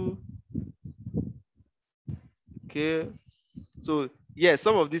too. Okay. So yeah,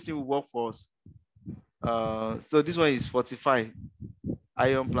 some of these things will work for us. So this one is 45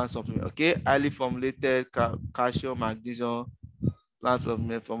 iron plant supplement. Okay, highly formulated calcium, magnesium, plant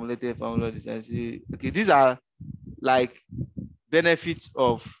formulated formula deficiency. Okay, these are like benefits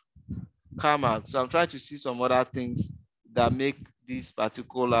of CarMag. So I'm trying to see some other things that make this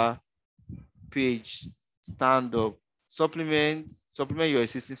particular page stand up. Supplement your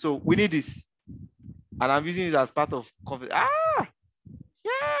existing. So we need this, and I'm using it as part of confidence.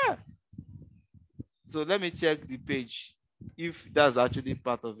 Yeah. So let me check the page if that's actually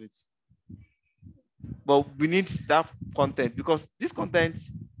part of it. But we need that content because this content.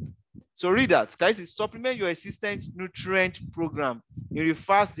 So read that. Guys, supplement your existing nutrient program. It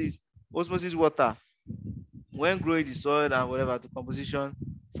refers to osmosis water when growing the soil and whatever to composition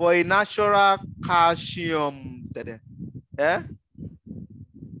for a natural calcium. Yeah.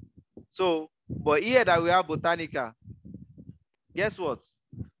 So, but here that we have botanica, guess what?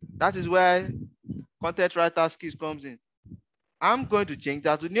 That is where content writer skills comes in. I'm going to change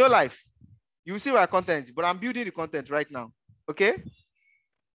that to NeoLife. You will see my content, but I'm building the content right now. Okay?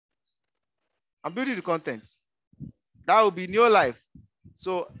 I'm building the content. That will be NeoLife.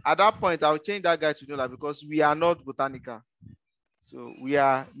 So at that point, I'll change that guy to NeoLife because we are not botanica. So we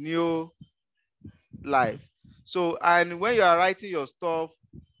are NeoLife. So, and when you are writing your stuff,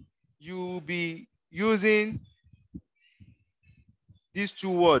 you'll be using these 2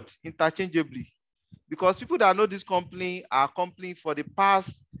 words interchangeably, because people that know this company are company for the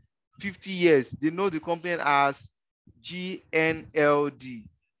past 50 years. They know the company as GNLD.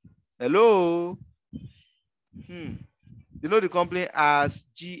 Hello? They know the company as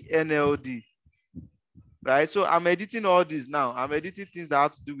GNLD, right? So I'm editing all this now. I'm editing things that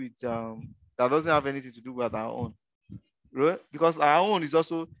have to do with, that doesn't have anything to do with our own, right? Because our own is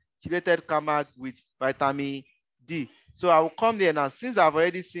also chelated CarMag with vitamin D. So I will come there now, since I've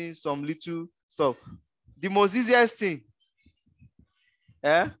already seen some little stuff. The most easiest thing,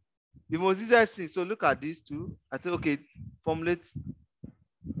 the most easiest thing. So look at these two. I say, okay, formulated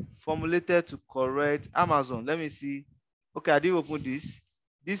to correct Amazon. Let me see. Okay, I didn't open this.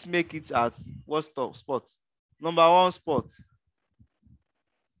 This make it at what spot? Number 1 spot.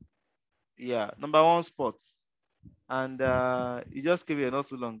 Yeah, number 1 spot. And it just came here not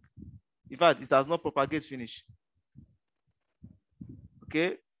too long. In fact, it has not propagate finish.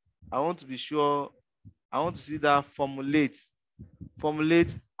 Okay, I want to be sure. I want to see that formulate.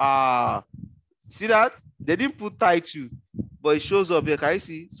 See that they didn't put title, but it shows up here. Can you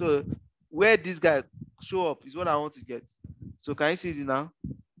see? So where this guy show up is what I want to get. So can you see it now?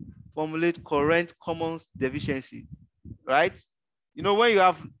 Formulate current common deficiency, right? You know, when you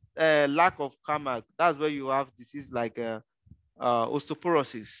have lack of CAMAG, that's where you have disease like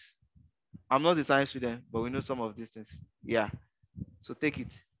osteoporosis. I'm not a science student, but we know some of these things. Yeah. So take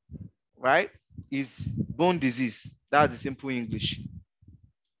it, right? It's bone disease. That's the simple English.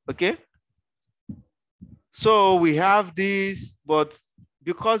 Okay. So we have this, but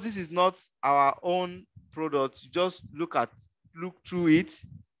because this is not our own product, just look through it.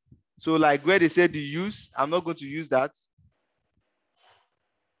 So like where they say the use, I'm not going to use that.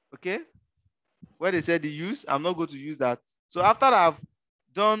 Okay. Where they said the use, I'm not going to use that. So after I've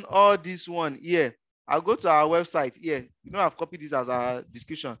done all this one here, I'll go to our website here. You know, I've copied this as a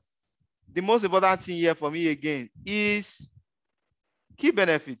description. The most important thing here for me again is key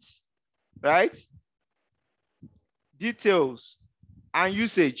benefits, right? Details and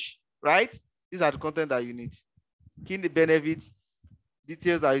usage, right? These are the content that you need. Key benefits,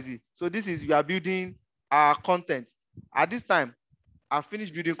 details are easy. So this is, we are building our content. At this time, I've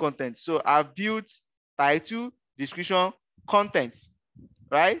finished building content. So I've built title, description, content,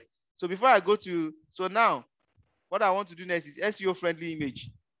 right? So before I go to, so now what I want to do next is SEO friendly image.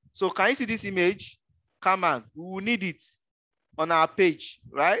 So can you see this image? Come on, we will need it on our page,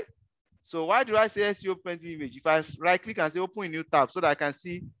 right? So why do I say SEO friendly image? If I right click and say open a new tab so that I can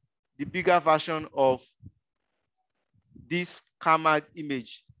see the bigger version of this CAMAG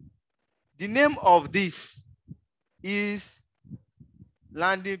image. The name of this is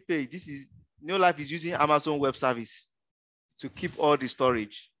landing page. This is NeoLife is using Amazon Web Service to keep all the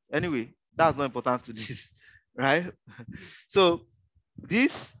storage. Anyway, that's not important to this, right? So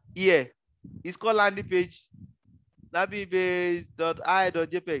this here is called landing page,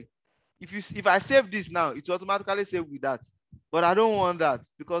 landingpage.i.jpg. If I save this now, it will automatically save with that. But I don't want that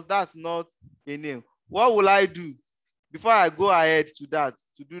because that's not a name. What will I do before I go ahead to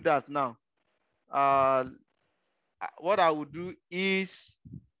do that now? What I will do is,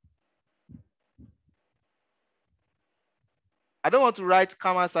 I don't want to write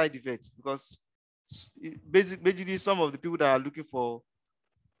CAMAG side effects because basically some of the people that are looking for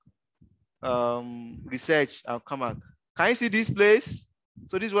research are CAMAG. Can you see this place?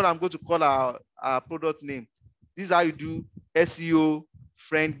 So this is what I'm going to call our product name. This is how you do SEO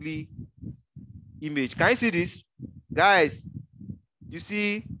friendly image. Can you see this? Guys, you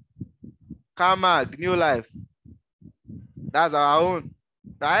see CAMAG, NeoLife. That's our own,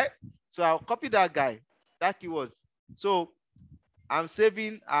 right? So I'll copy that guy, that keywords. So I'm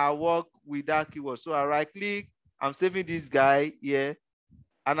saving our work with that keyword. So I right click, I'm saving this guy here,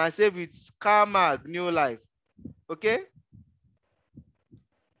 and I save it CAMAG NeoLife. Okay?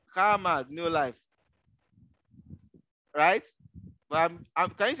 CAMAG NeoLife. Right? But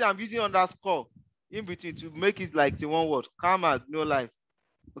can you see I'm using underscore in between to make it like the one word? CAMAG NeoLife.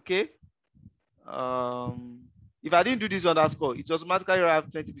 Okay? If I didn't do this underscore, it automatically have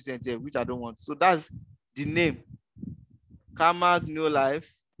 20% here, which I don't want. So that's the name. CAMAG NeoLife.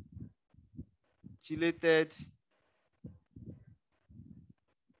 Chelated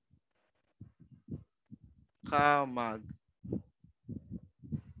CAMAG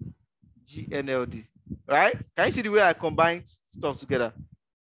GNLD, right? Can you see the way I combine stuff together?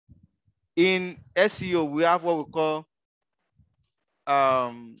 In SEO, we have what we call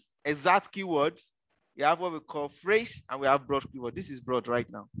exact keyword. We have what we call phrase, and we have broad keyword. This is broad right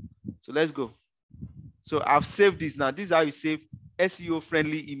now. So let's go. So I've saved this now. This is how you save SEO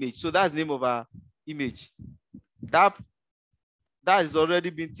friendly image. So that's the name of our image. That has already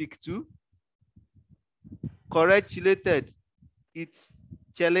been ticked too. Correct chelated. It's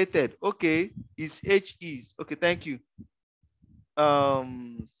chelated. Okay, it's HE. Okay, thank you.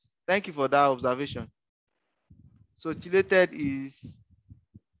 Thank you for that observation. So chelated is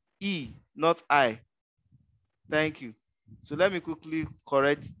E, not I. Thank you. So let me quickly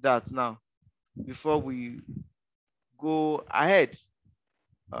correct that now before we go ahead.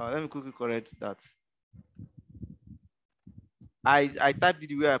 Let me quickly correct that. I typed it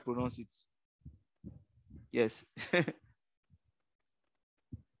the way I pronounce it. Yes.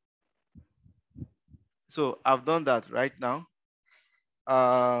 So I've done that right now.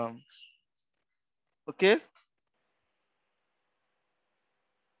 Okay.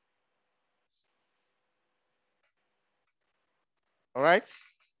 All right.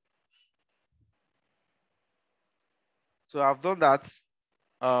 So I've done that.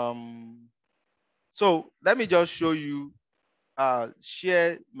 So let me just show you,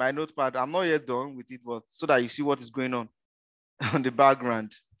 share my notepad. I'm not yet done with it, but so that you see what is going on on the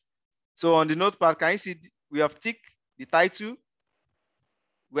background. So on the notepad, can you see we have ticked the title,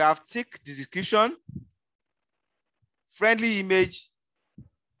 we have ticked the description, friendly image,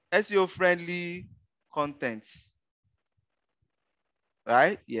 SEO friendly content,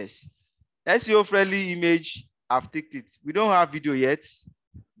 right? Yes. SEO friendly image, I've ticked it. We don't have video yet,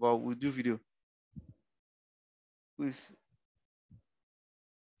 but we'll do video. Please.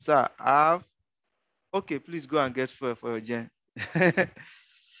 Sir, okay, please go and get fuel for your gen.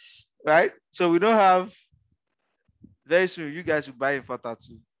 Right? So we don't have, very soon, you guys will buy a father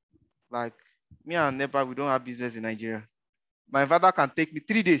too. Like me and NEPA, we don't have business in Nigeria. My father can take me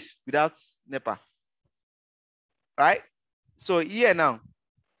 3 days without NEPA. Right? So here now,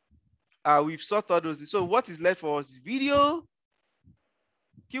 we've sorted all those. So what is left for us? Video,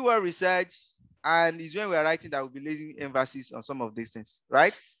 keyword research, and is when we're writing that we'll be laying emphasis on some of these things,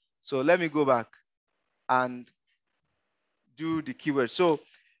 right? So let me go back and do the keywords. So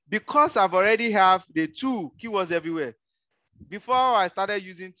because I've already have the two keywords everywhere, before I started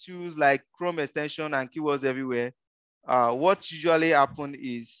using tools like Chrome extension and keywords everywhere, what usually happen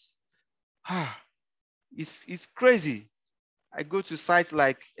is, it's crazy. I go to sites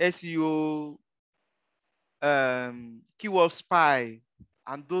like SEO, keyword spy,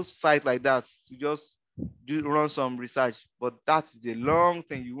 and those sites like that to just run some research. But that is a long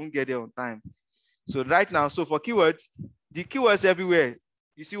thing. You won't get there on time. So right now, so for keywords, the keywords everywhere,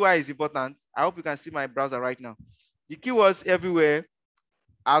 you see why it's important? I hope you can see my browser right now. The keywords everywhere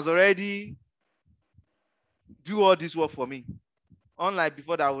has already do all this work for me. Unlike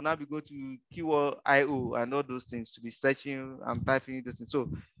before that, I will now be going to keyword IO and all those things to be searching and typing those things. So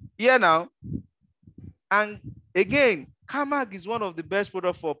here now, and again, Kamag is one of the best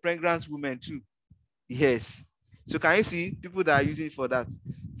products for pregnant women too. Yes. So can you see people that are using it for that?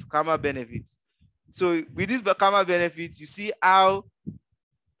 So Kamag benefits. So with this Kamag benefits, you see how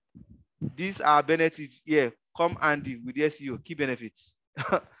these are benefits here come handy with the SEO key benefits.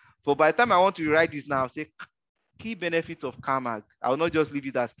 But by the time I want to write this now, I'll say key benefits of Kamag. I will not just leave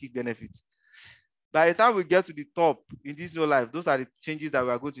it as key benefits. By the time we get to the top in this NeoLife, those are the changes that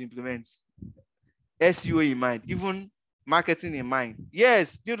we are going to implement. SEO in mind, even marketing in mind.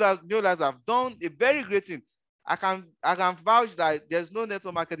 Yes, NeoLife have done a very great thing. I can vouch that there's no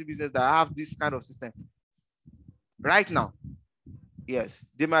network marketing business that have this kind of system right now. Yes,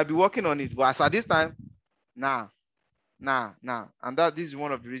 they might be working on it, but as at this time, nah. And this is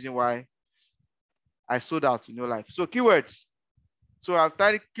one of the reasons why I sold out to NeoLife. So keywords. So I've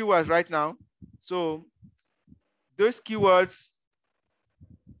typed keywords right now. So those keywords,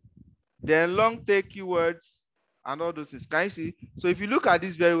 then long tail keywords and all those things. Can you see? So if you look at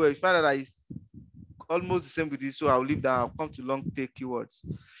this very well, you find that it's almost the same with this. So I'll leave that. I'll come to long tail keywords.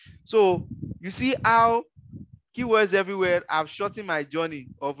 So you see how keywords everywhere have shortened my journey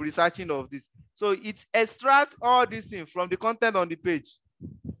of researching of this. So it extracts all these things from the content on the page.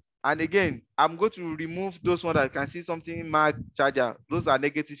 And again, I'm going to remove those ones that you can see something mark charger. Those are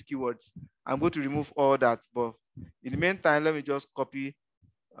negative keywords. I'm going to remove all that. But in the meantime, let me just copy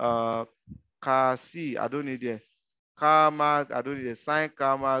car C. I don't need it. Car mark. I don't need a sign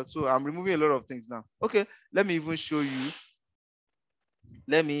car mark. So I'm removing a lot of things now. Okay, let me even show you.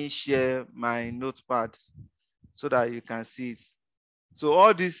 Let me share my notepad so that you can see it. So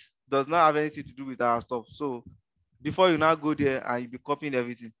all this does not have anything to do with our stuff. So before you now go there and you be copying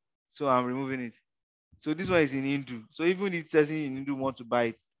everything. So I'm removing it. So this one is in Hindu. So even if it says in Hindu want to buy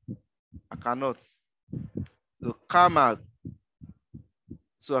it, I cannot. So Kamag.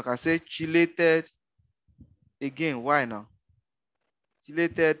 So I can say chelated. Again, why now?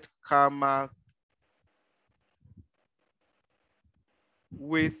 Chelated Kamag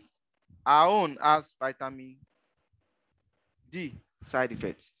with our own as vitamin D side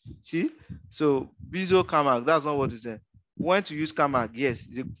effects. See? So Bizo Kamag, that's not what you said. When to use Kamag? Yes,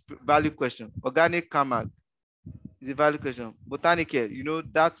 it's a valid question. Organic Kamag is a valid question. Botanical, you know,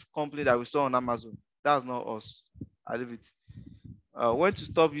 that company that we saw on Amazon, that's not us. I leave it. When to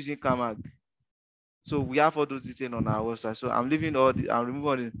stop using Kamag? So we have all those details on our website. So I'm leaving all the, I'm removing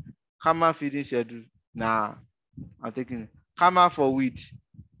all the Kamag feeding schedule. Nah, I'm taking Kamag for weed,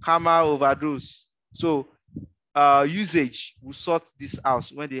 Kamag overdose. So usage will sort this out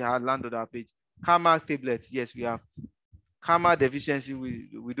when they have landed our page. Karma tablets, yes, we have. Karma deficiency,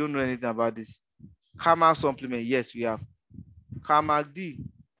 we don't know anything about this. Karma supplement, yes, we have. Karma D,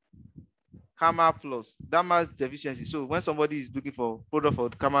 Karma plus, Karma deficiency. So when somebody is looking for product for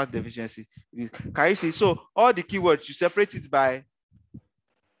Karma deficiency, can you see? So all the keywords, you separate it by,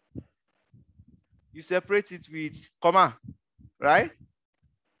 you separate it with comma, right?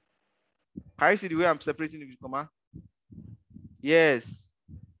 Can you see the way I'm separating it with comma? Yes.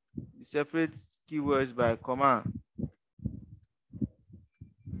 You separate keywords by comma.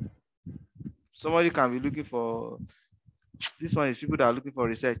 Somebody can be looking for, this one is people that are looking for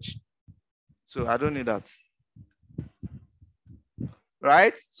research. So I don't need that.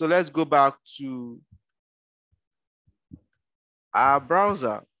 Right? So let's go back to our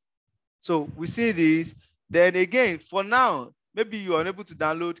browser. So we see this. Then again, for now, maybe you are unable to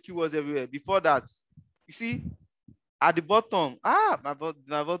download keywords everywhere. Before that, you see at the bottom, my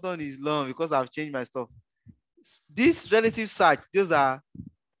button is long because I've changed my stuff. This relative search, those are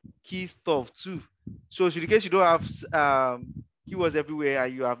key stuff too. So in case you don't have keywords everywhere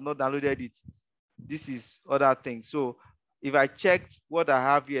and you have not downloaded it, this is other things. So if I checked what I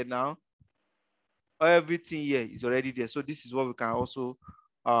have here now, everything here is already there. So this is what we can also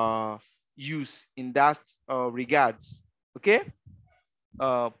use in that regards. Okay.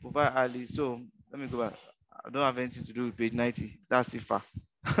 Provide early. So let me go back. I don't have anything to do with page 90. That's it far.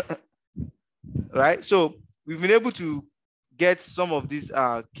 Right. So we've been able to get some of these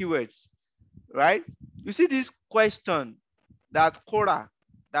keywords. Right. You see this question that Quora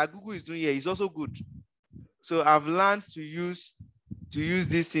that Google is doing here is also good. So I've learned to use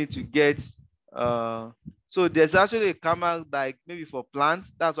this thing to get so there's actually a camera like maybe for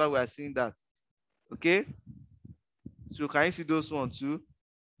plants. That's why we are seeing that. Okay. So can you see those ones too?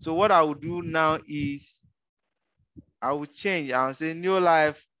 So what I will do now is I will change. I'll say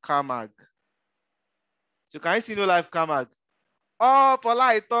NeoLife Camag. So can you see NeoLife Camag? Oh,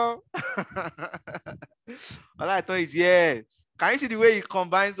 Polaito. Polaito is here. Can you see the way he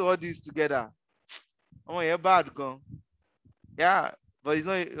combines all these together? Oh, you're bad, gone. Yeah, but it's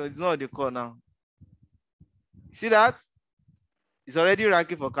not on the call now. See that? He's already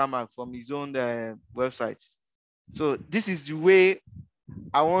ranking for Camag from his own website. So this is the way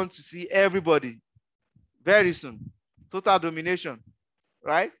I want to see everybody very soon. Total domination,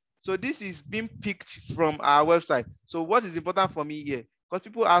 right? So this is being picked from our website. So what is important for me here? Because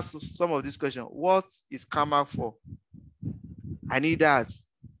people ask some of these questions. What is Camag for? I need that.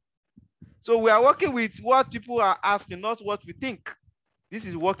 So we are working with what people are asking, not what we think. This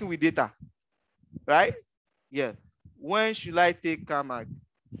is working with data, right? Yeah. When should I take Camag?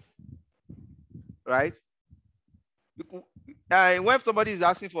 Right? When somebody is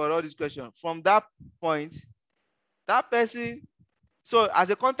asking for all these questions, from that point, that person, so as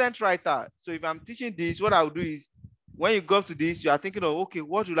a content writer, so if I'm teaching this, what I'll do is when you go to this, you are thinking of, okay,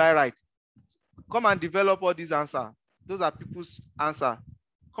 what should I write? Come and develop all these answers. Those are people's answer.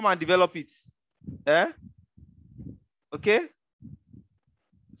 Come and develop it. Okay.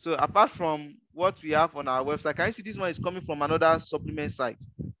 So apart from what we have on our website, can you see this one is coming from another supplement site,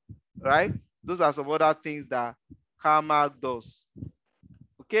 right? Those are some other things that Camag does.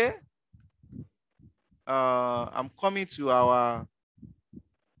 Okay. I'm coming to our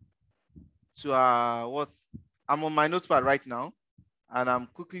what? I'm on my notepad right now, and I'm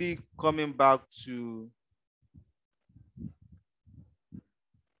quickly coming back to.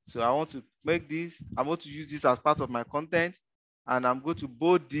 So I want to make this. I want to use this as part of my content, and I'm going to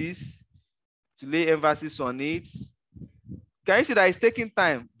bold this to lay emphasis on it. Can you see that it's taking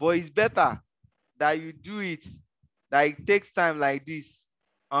time, but it's better that you do it, that it takes time like this.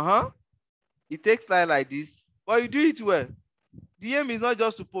 It takes time like this, but you do it well. The aim is not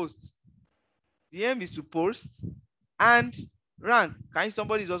just to post. The aim is to post and rank.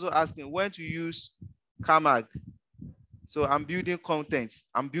 Somebody is also asking when to use Camag. So I'm building content.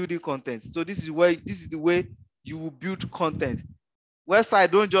 So this is the way you will build content.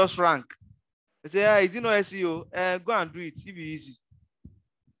 Website don't just rank. They say, is it not SEO? Go and do it if it's easy.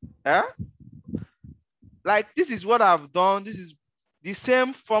 Like this is what I've done. This is the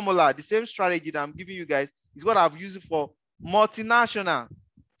same formula, the same strategy that I'm giving you guys is what I've used for multinational,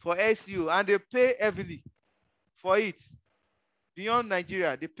 for SEO, and they pay heavily for it. Beyond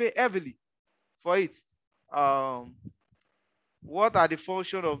Nigeria, they pay heavily for it. What are the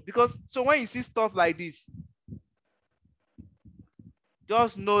function of, because so when you see stuff like this,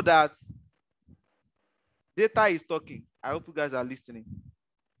 just know that data is talking. I hope you guys are listening.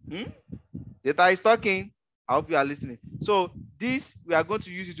 Data is talking. I hope you are listening. So this, we are going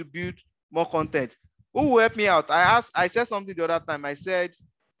to use it to build more content. Who will help me out? I said something the other time. I said,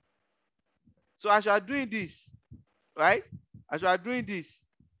 So as you are doing this, right? As you are doing this,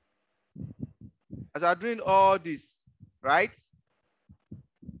 as you are doing all this, right?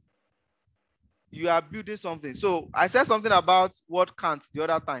 You are building something. So I said something about word count the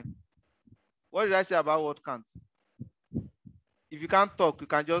other time. What did I say about word count? If you can't talk, you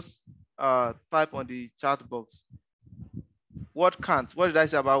can just type on the chat box. Word count. What did I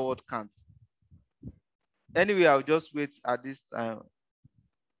say about word count? Anyway, I'll just wait at this time.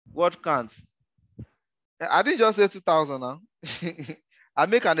 Word count. I didn't just say 2,000 now. I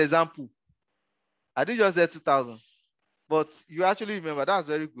make an example. I didn't just say 2,000. But you actually remember, that's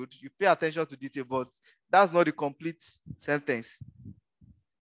very good. You pay attention to detail, but that's not the complete sentence.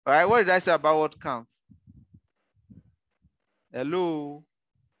 All right, what did I say about word count? Hello,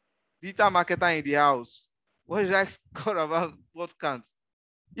 digital marketer in the house. What did I call about word count?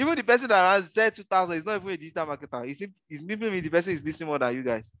 Even the person that has said 2,000 is not even a digital marketer. It's maybe the person is listening more than you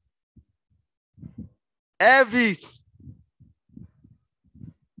guys. Elvis.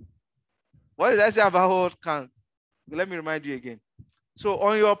 What did I say about word count? Let me remind you again. So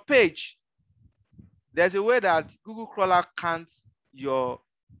on your page, there's a way that Google crawler counts your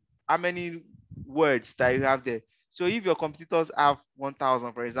how many words that you have there. So if your competitors have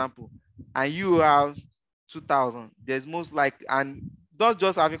 1,000, for example, and you have 2,000, there's most likely, and not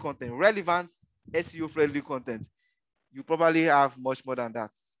just having content, relevant SEO friendly content, you probably have much more than that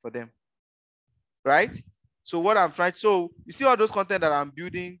for them, right? So what I'm trying, so you see all those content that I'm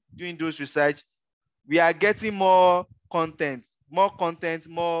building, doing those research, we are getting more content,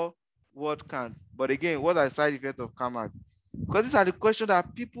 more word count. But again, what are the side effects of CAMAG? Because these are the questions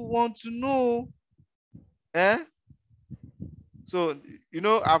that people want to know. Eh? So, you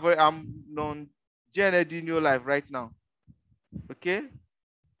know, I'm on GNLD NeoLife right now. Okay?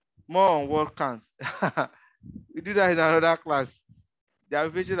 More on word count. We do that in another class. The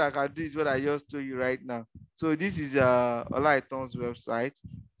abbreviation I can do is what I just told you right now. So this is Olaiton's website.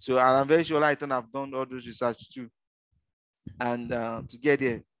 So, and I'm very sure Olaiton have done all those research too. And to get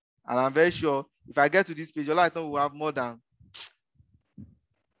there. And I'm very sure if I get to this page, Olaiton will have more than,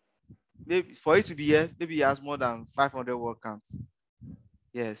 maybe for it to be here, maybe he has more than 500 word counts.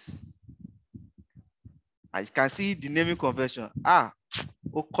 Yes. I can see the naming convention. Oh,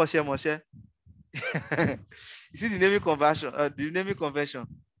 koshe moshe. You see the naming convention,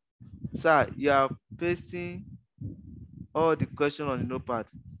 Sir, you are pasting all the question on the notepad.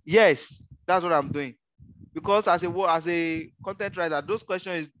 Yes, that's what I'm doing. Because as a content writer, those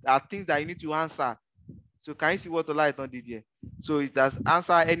questions are things that you need to answer. So can you see what Olaiton did here? So it does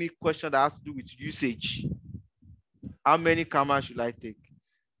answer any question that has to do with usage. How many cameras should I take?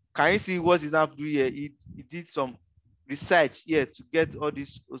 Can you see what is now doing here? He did some research here to get all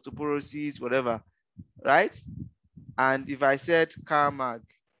these osteoporosis, whatever, right? And if I said CarMag,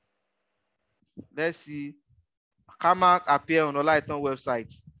 let's see, CarMag appear on Olaiton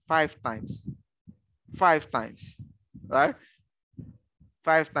website 5 times. 5 times, right?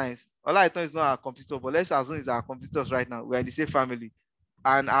 5 times. Olaiton is not our competitor, but let's assume it's our competitors right now. We're in the same family.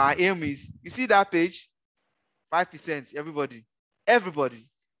 And our aim is, you see that page? 5%, everybody. Everybody.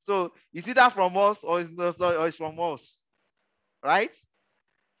 So is it that from us or it's from us? Right?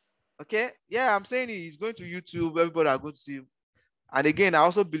 Okay. Yeah, I'm saying he's going to YouTube. Everybody are going to see him. And again, I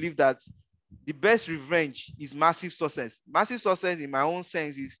also believe that the best revenge is massive success. Massive success, in my own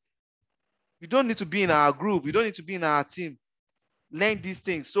sense, is you don't need to be in our group. You don't need to be in our team. Learn these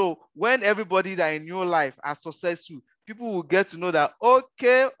things. So when everybody that in your life are successful, people will get to know that,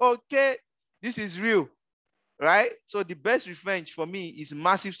 okay, this is real, right? So the best revenge for me is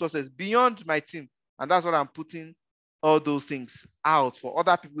massive success beyond my team. And that's what I'm putting all those things out for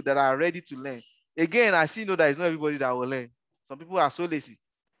other people that are ready to learn. Again, I see know that it's not everybody that will learn. Some people are so lazy.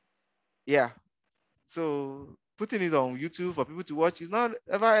 Yeah. So putting it on YouTube for people to watch is not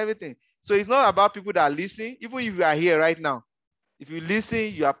ever everything. So it's not about people that listen. Even if you are here right now, if you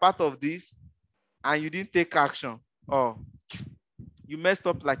listen, you are part of this and you didn't take action, or you messed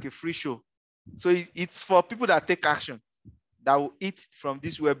up like a free show. So it's for people that take action that will eat from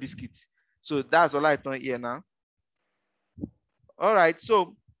this web biscuit. So that's all I done here now. All right.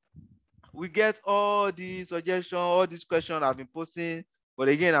 So we get all these suggestions, all these questions I've been posting. But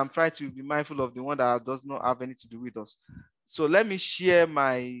again, I'm trying to be mindful of the one that does not have anything to do with us. So let me share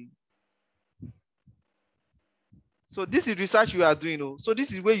my. So this is research you are doing. So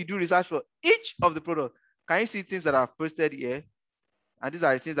this is where you do research for each of the products. Can you see things that I've posted here? And these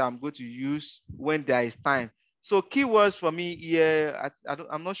are the things that I'm going to use when there is time. So keywords for me here,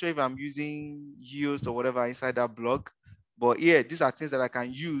 I'm not sure if I'm using yields or whatever inside that blog, but yeah, these are things that I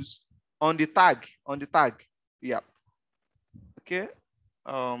can use on the tag, Yeah. Okay.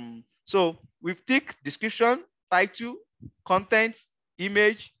 So We've ticked description, title, content,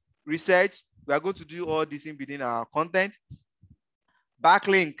 image, research. We are going to do all this in within our content.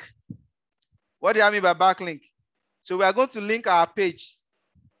 Backlink. What do I mean by backlink? So we are going to link our page,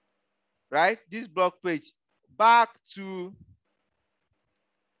 right? This blog page back to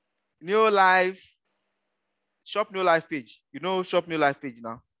NeoLife, Shop NeoLife page. You know Shop NeoLife page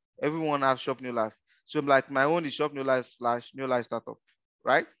now. Everyone has Shop NeoLife. So like my own is Shop NeoLife / NeoLife Startup,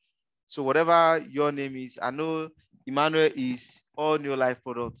 right? So whatever your name is, I know Emmanuel is all NeoLife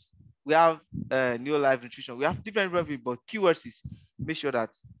products. We have NeoLife Nutrition. We have different revenue, but keywords is make sure that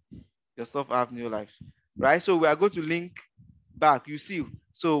your stuff have NeoLife, right? So we are going to link back. You see,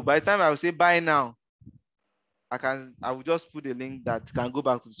 so by the time I will say buy now, I will just put a link that can go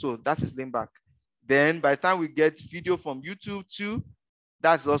back to. So that is link back. Then by the time we get video from YouTube too,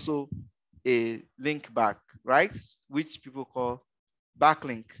 that's also a link back, right? Which people call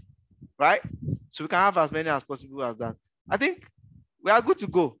backlink, right? So we can have as many as possible as that. I think we are good to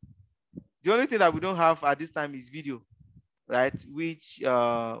go. The only thing that we don't have at this time is video, right? Which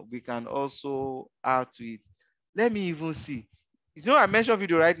we can also add to it. Let me even see. You know, I mentioned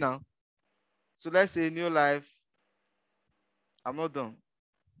video right now. So let's say NeoLife. I'm not done.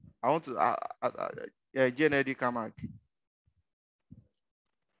 I want to GNLD Kamak.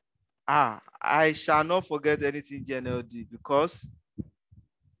 I shall not forget anything GNLD because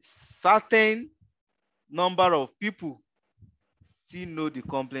certain number of people still know the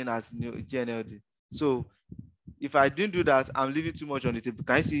complaint as GNLD. So if I didn't do that, I'm leaving too much on the table.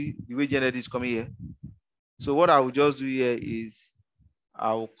 Can you see the way GNLD is coming here? So what I will just do here is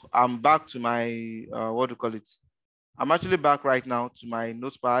I'm back to my what do you call it? I'm actually back right now to my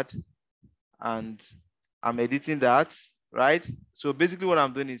notepad and I'm editing that, right? So basically what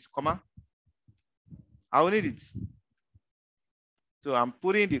I'm doing is comma. I will need it. So I'm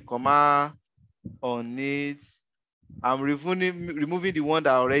putting the comma on it. I'm removing the one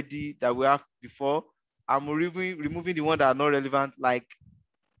that we have before. I'm removing the one that are not relevant, like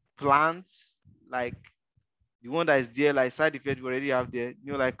plants, like the one that is there, like side effect we already have there,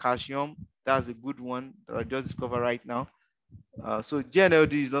 you know, like calcium. That's a good one that I just discovered right now. So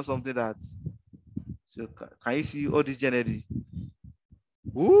GNLD is not something that. So can you see all this GNLD?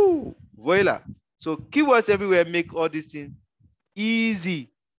 Ooh, voila. So keywords everywhere make all these things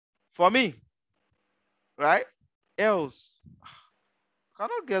easy for me, right? Else,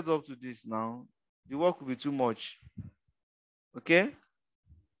 cannot get up to this now. The work will be too much. Okay.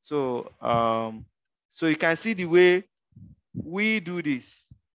 So so you can see the way we do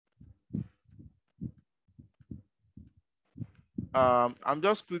this. I'm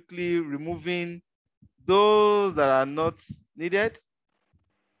just quickly removing those that are not needed.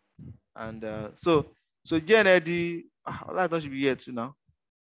 And so GNLD, Olaiton should be here too now.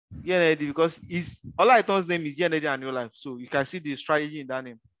 GNLD, because Olaiton's name is GNLD and NeoLife. So you can see the strategy in that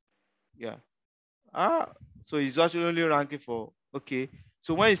name. Yeah. So he's actually only ranking for, okay.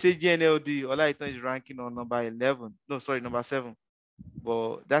 So when you say GNLD, Olaiton is ranking on number 11. No, sorry, number 7.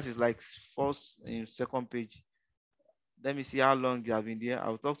 But that is like first and second page. Let me see how long you have been there.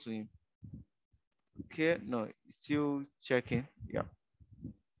 I'll talk to him. Okay, no, still checking. Yeah.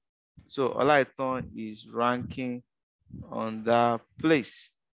 So Olaiton is ranking on that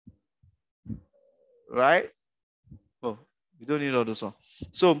place. Right? Oh, we don't need all those one.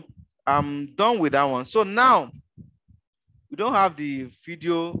 So I'm done with that one. So now we don't have the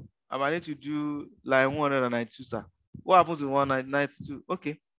video. I might need to do like 192, sir. What happens to 192?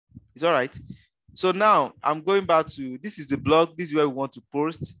 Okay, it's all right. So now I'm going back to, this is the blog. This is where we want to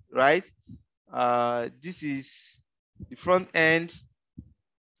post, right? This is the front end.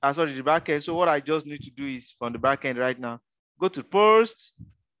 Sorry, the back end. So what I just need to do is from the back end right now, go to post,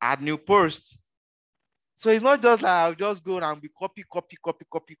 add new post. So it's not just like I'll just go and be copy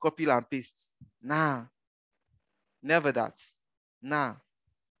and paste. Nah, never that. Nah.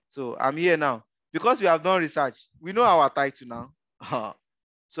 So I'm here now. Because we have done research, we know our title now.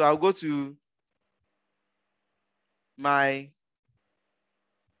 So I'll go to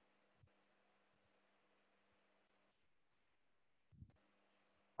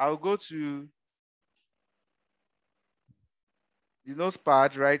I'll go to the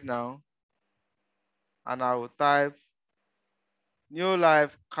notepad right now and I will type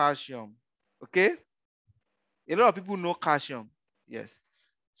NeoLife calcium. Okay? A lot of people know calcium. Yes.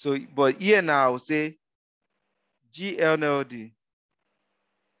 So, but here now I will say GNLD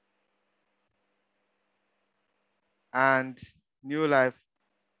and NeoLife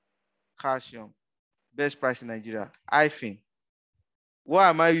calcium. Best price in Nigeria. Hyphen. Why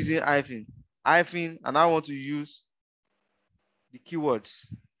am I using hyphen? Hyphen, and I want to use the keywords.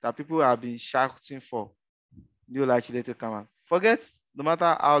 that people have been shouting for. NeoLife chelated caramel. Forget no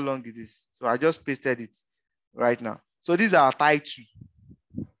matter how long it is. So I just pasted it right now. So these are title,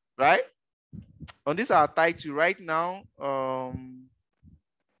 right? On this are title right now.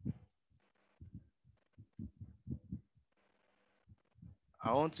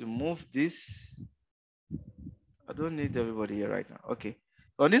 I want to move this. I don't need everybody here right now. Okay.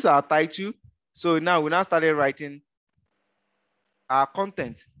 On this our title. So now we now started writing our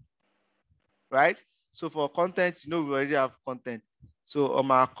content, right? So for content, we already have content. So on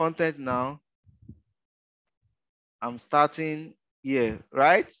my content now, I'm starting here,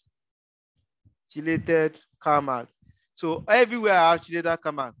 right? Chelated caramel. So everywhere I have chelated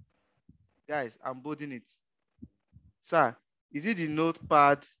caramel, guys, I'm bolding it. Sir, is it the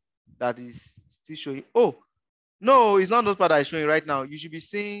notepad that is still showing? Oh, no, it's not notepad that is showing right now. You should be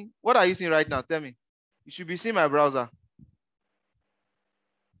seeing, what are you seeing right now? Tell me. You should be seeing my browser.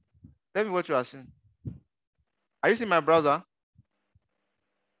 Tell me what you are seeing. Are you seeing my browser?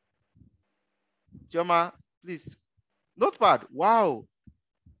 Chioma, please. Notepad. Wow.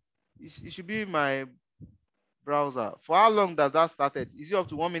 It should be my browser. For how long does that started? Is it up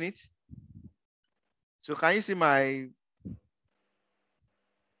to 1 minute? So can you see my,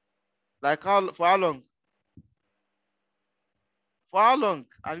 like for how long? For how long?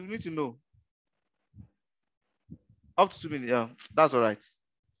 And you need to know. Up to 2 minutes. Yeah, that's all right.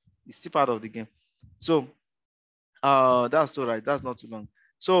 It's still part of the game. So that's all right. That's not too long.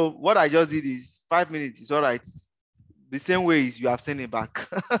 So what I just did is 5 minutes. It's all right. The same way as you have sent it back.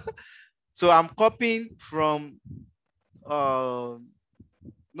 So I'm copying from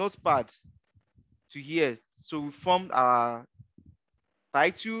notepad to here. So we formed our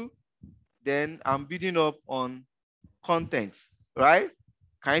title. Then I'm building up on content, right?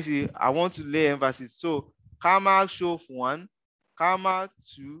 Can you see? I want to lay emphasis. So karma show 1, karma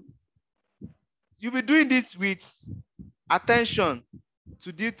 2. You'll be doing this with attention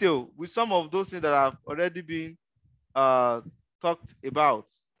to detail with some of those things that have already been talked about.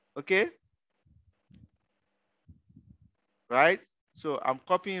 Okay? Right? So I'm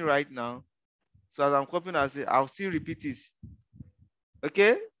copying right now. So as I'm copying, I'll still repeat this.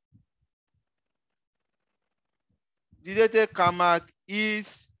 Okay? Dilated karma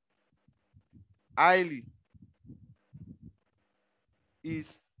is highly.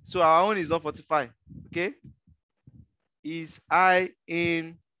 So our own is not 45. Okay? Is high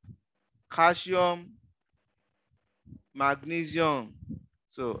in calcium, magnesium.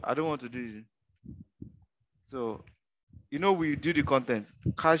 So I don't want to do this. So we do the content,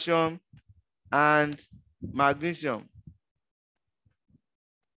 calcium and magnesium.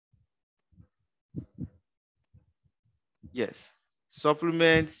 Yes.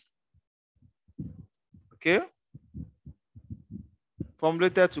 Supplements. Okay.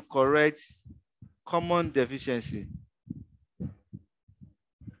 Formulated to correct common deficiency.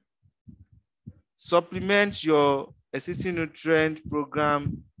 Supplement your existing nutrient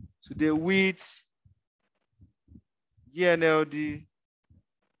program today with GNLD.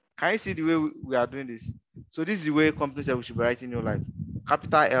 Can you see the way we are doing this? So this is the way companies that we should be writing NeoLife.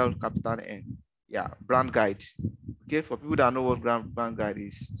 Capital L, capital N. Yeah, brand guide. Okay, for people that know what brand guide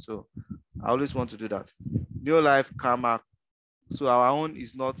is. So I always want to do that. NeoLife Karma. So our own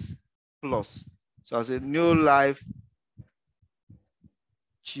is not plus. So I said NeoLife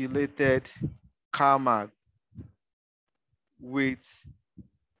chelated Karma with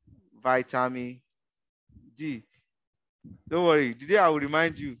vitamin D. Don't worry, today I will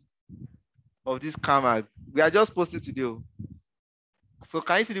remind you of this Karma. We are just posting today. So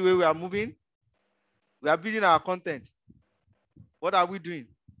can you see the way we are moving? We are building our content. What are we doing?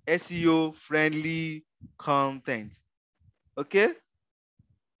 SEO friendly content. Okay.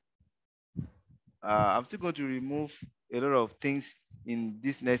 I'm still going to remove a lot of things in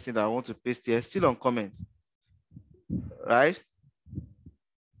this next thing that I want to paste here. Still on comment. Right?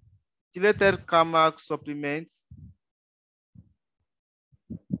 Chelated Carmack supplements.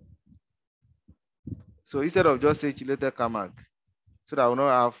 So instead of just saying chelated Carmack, so that I will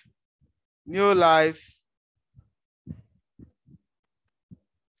not have NeoLife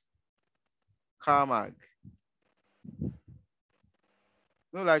Carmack.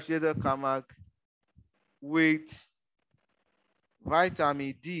 NeoLife chelated Carmack with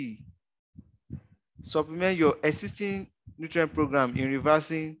vitamin D. Supplement your existing nutrient program in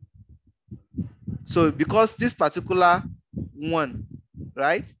reversing. So because this particular one,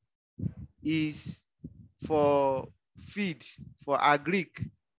 right, is for feed, for agric.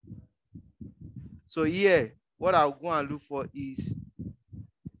 So here, what I'll go and look for is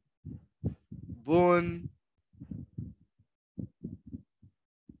bone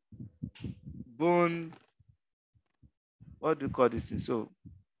bone, what do you call this thing? So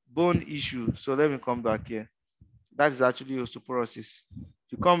bone issue. So let me come back here. That is actually osteoporosis.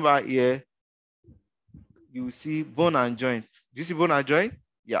 If you come back here, you will see bone and joints. Do you see bone and joint?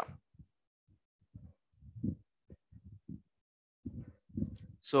 Yeah.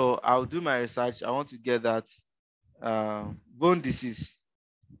 So I'll do my research. I want to get that bone disease.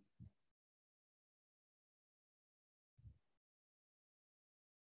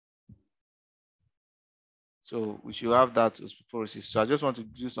 So we should have that osteoporosis. So I just want to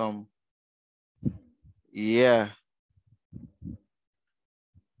do some, yeah.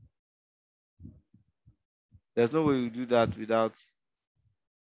 There's no way you do that without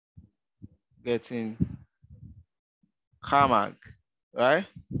getting Carmack, right?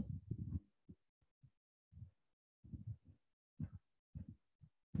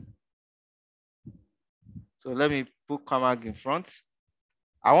 So let me put Carmack in front.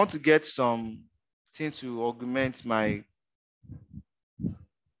 I want to get some thing to augment my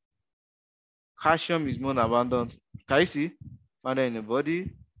calcium is more abundant. Can you see? Found in the body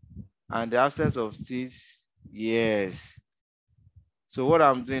and the absence of seeds. Yes. So what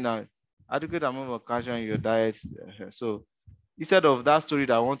I'm doing now, adequate amount of calcium in your diet. So instead of that story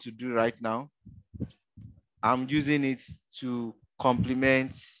that I want to do right now, I'm using it to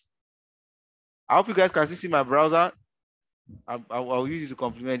complement. I hope you guys can see my browser. I'll use it to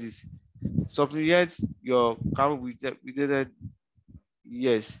complement this. Supplement your carbon with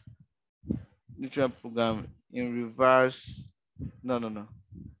yes, nutrient program in reverse. No.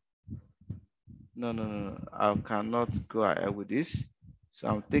 I cannot go ahead with this. So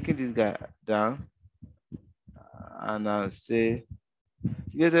I'm taking this guy down and I'll say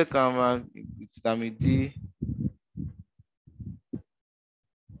together come with vitamin D.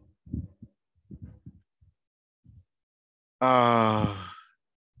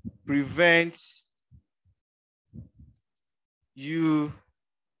 Prevents you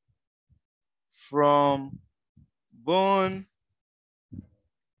from bone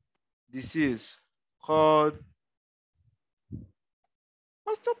disease called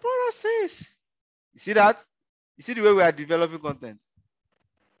osteoporosis. You see that? You see the way we are developing content?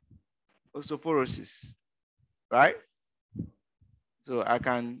 Osteoporosis, right? So I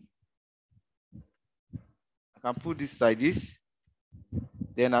can put this like this.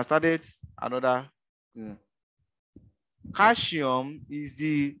 Then I started another. Calcium is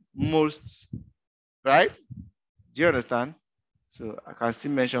the most, right? Do you understand? So I can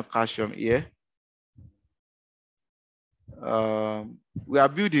still mention calcium here. We are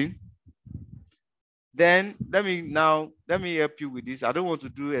building. Then let me help you with this. I don't want to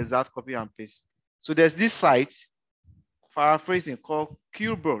do exact copy and paste. So there's this site, paraphrasing, called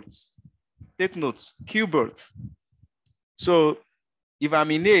Qbert. Take notes, Qbert. So if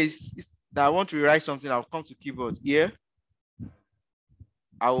I'm in Ace that I want to rewrite something, I'll come to keyboard here.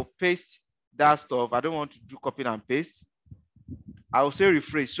 I will paste that stuff. I don't want to do copy and paste. I will say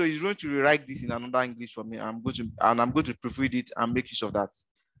rephrase. So he's going to rewrite this in another English for me. I'm going to proofread it and make use of that.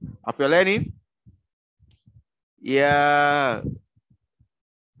 Hope you're learning. Yeah.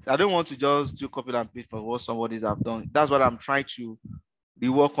 I don't want to just do copy and paste for what somebody's have done. That's what I'm trying to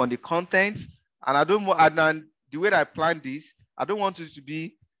rework on the content. And I don't want, and the way that I plan this, I don't want it to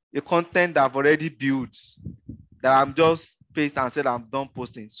be a content that I've already built, that I'm just paste and said I'm done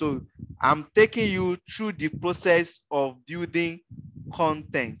posting. So I'm taking you through the process of building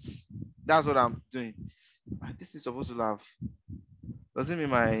content. That's what I'm doing. This is supposed to have. Doesn't mean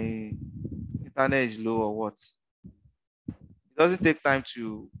my internet is low or what? It doesn't take time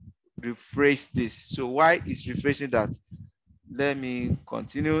to rephrase this. So why is rephrasing that? Let me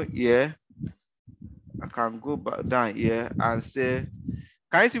continue here. I can go back down here and say,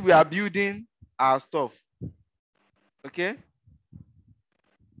 can you see we are building our stuff? Okay.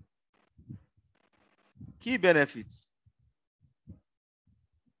 Key benefits.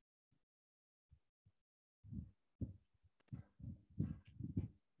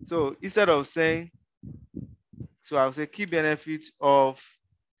 So instead of saying, so I'll say key benefits of,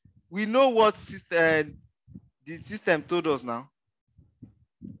 we know what system, the system told us now.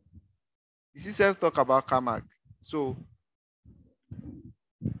 The system talk about Carmack. So,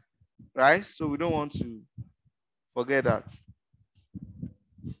 right? So we don't want to forget that.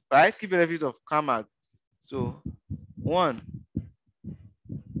 Right? Key benefit of Carmack. So 1,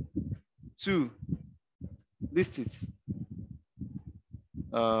 2, list it.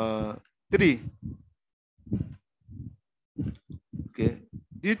 3. Okay.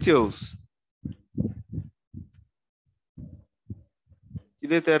 Details.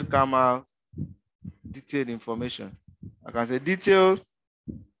 Related Carmack detailed information. I can say detailed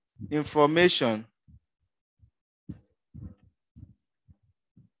information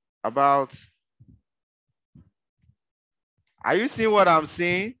about, are you seeing what I'm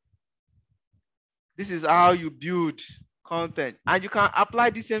saying? This is how you build content, and you can apply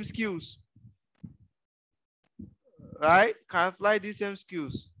the same skills, right? Can apply the same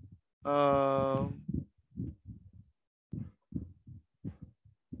skills.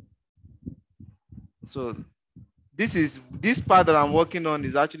 So this part that I'm working on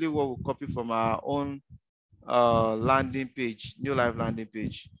is actually what we copy from our own landing page, NeoLife landing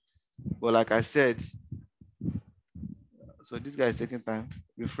page. But like I said, so this guy is taking time.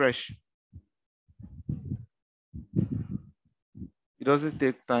 Refresh. It doesn't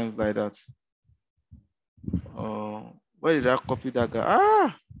take time like that. Where did I copy that guy?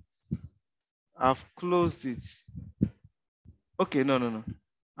 Ah, I've closed it. Okay, no.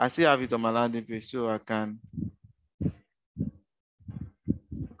 I still have it on my landing page, so I can.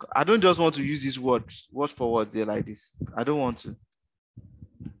 I don't just want to use this word for words there like this. I don't want to.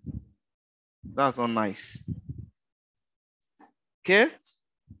 That's not nice. Okay.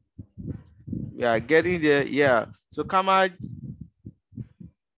 We are getting there. Yeah. So Camargue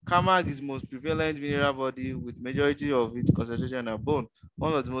is most prevalent mineral body with majority of its concentration on bone.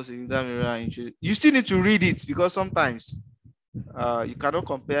 One of the most significant mineral. You still need to read it because sometimes you cannot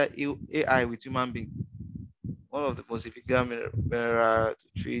compare AI with human being. One of the most significant mineral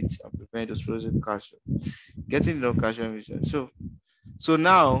to treat and prevent osteoporosis calcium. Getting the calcium. So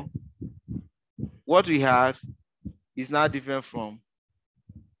now what we had is now different from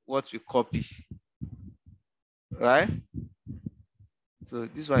what we copy, right? So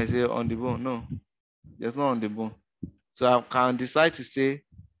this one is here on the bone. No, there's not on the bone. So I can decide to say,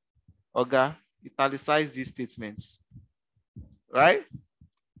 Oga, italicize these statements, right?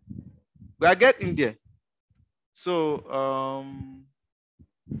 We are getting there. So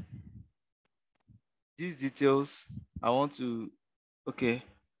these details, I want to, okay.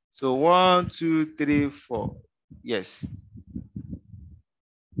 So 1, 2, 3, 4. Yes.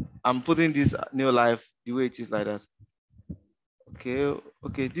 I'm putting this NeoLife the way it is like that.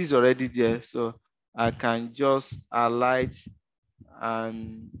 Okay, this is already there. So I can just highlight,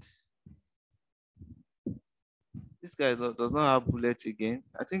 and this guy does not have bullets again.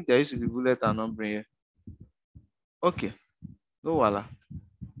 I think there used to be bullet and number here. Okay, no voila.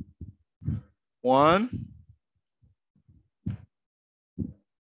 1,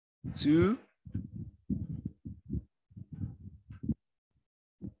 2,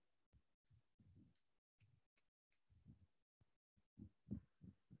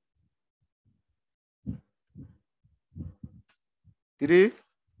 3,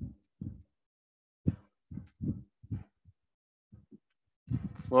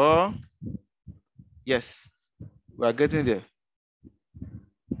 4. Yes, we are getting there.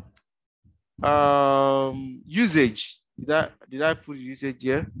 Usage. Did I put usage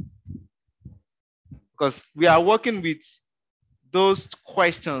here? Because we are working with those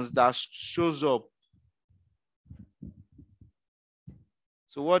questions that shows up.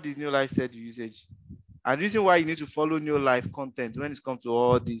 So what did NeoLife say to usage? And the reason why you need to follow NeoLife content when it comes to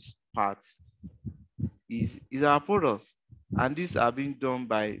all these parts is our product. And these are being done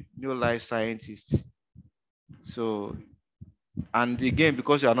by NeoLife scientists. So, and again,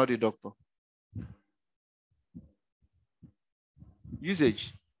 because you are not a doctor.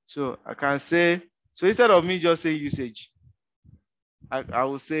 Usage. So I can say, so instead of me just saying usage, I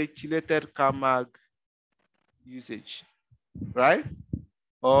will say chelated Camargue usage, right?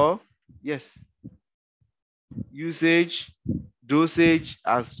 Or yes, usage, dosage,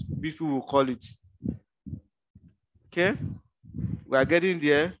 as people will call it. Okay, we are getting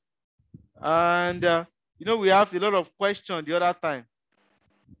there. And you know, we have a lot of questions the other time.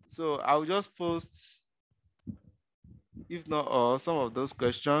 So I'll just post, if not all, some of those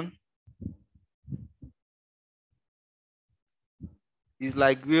questions. It's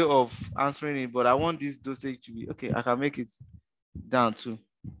like way of answering it, but I want this dosage to be, okay, I can make it down too.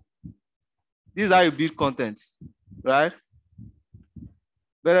 This is how you build content, right?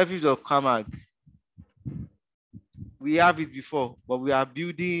 Benefits of Camargue. We have it before, but we are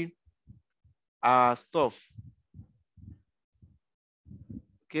building our stuff.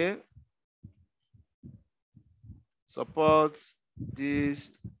 Okay. Support this.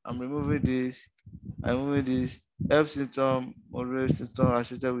 I'm removing this. I'm removing this. Help symptom, moderate symptom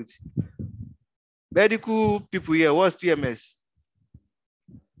associated with medical people here. What's PMS?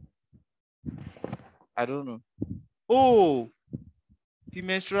 I don't know. Oh,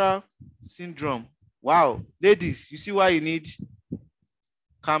 premenstrual syndrome. Wow, ladies, you see why you need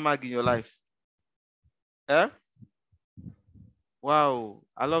Camargue in your life? Eh? Wow,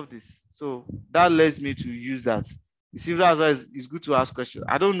 I love this. So that leads me to use that. You see, that's why it's good to ask questions.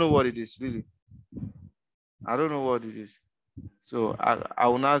 I don't know what it is, really. I don't know what it is. So I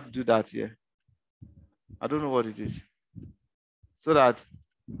will not do that here. I don't know what it is. So that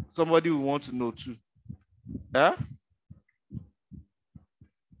somebody will want to know too. Yeah?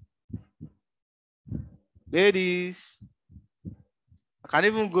 Ladies, I can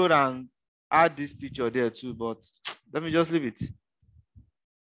even go and add this picture there too, but let me just leave it. You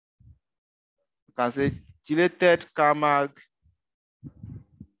can say chelated Carmag.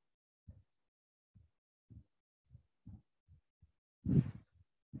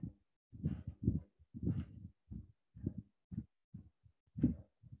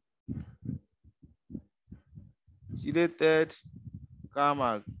 Chelated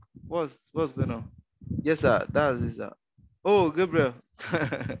Carmag. What's going on? Yes, sir. That's it, sir. Oh, Gabriel.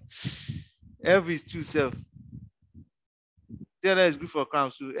 Elvis too, self. TNA is good for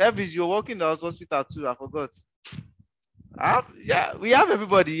crowns too. Elvis, you're working in the hospital too. I forgot. Yeah, we have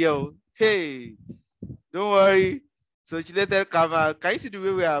everybody here. Oh. Hey, don't worry. So Chilete Kama, can you see the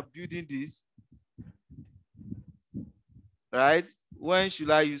way we are building this? Right? When should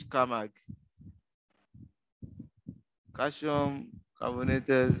I use Kamag? Calcium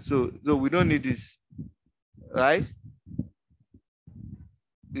carbonated. So we don't need this, right?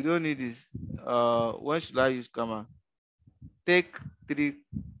 We don't need this. When should I use Kamag? Take 3.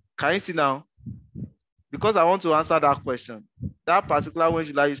 Can you see now? Because I want to answer that question. That particular when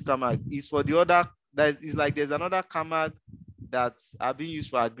should I use Kamag is for the other. That is like there's another Kamag that are being used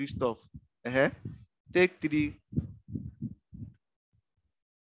for agri stuff. Take 3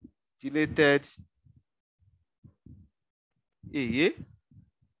 chelated.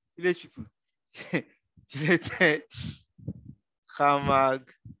 Village people. Chelated Kamag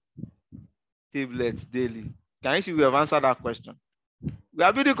tablets daily. Can you see we have answered that question? We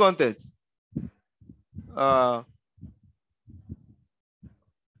are building content.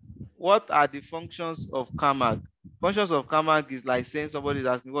 What are the functions of Kamag? Functions of Kamag is like saying somebody is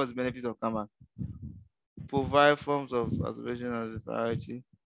asking what's the benefit of Kamag. Provide forms of observation of the variety,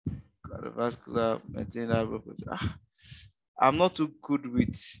 cardiovascular, maintain that. I'm not too good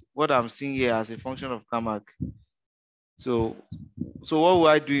with what I'm seeing here as a function of Kamag. So what will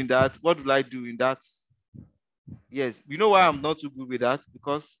I do in that? What will I do in that? Yes, you know why I'm not too good with that?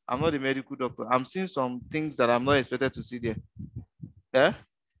 Because I'm not a medical doctor. I'm seeing some things that I'm not expected to see there. Yeah.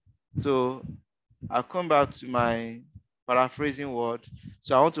 So I'll come back to my paraphrasing word.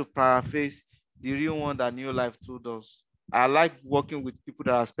 So I want to paraphrase the real one that NeoLife told us. I like working with people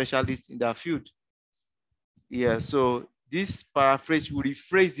that are specialists in their field. Yeah. So this paraphrase will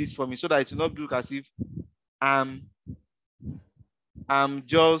rephrase this for me so that it will not look as if I'm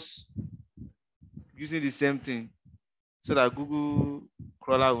just using the same thing, so that Google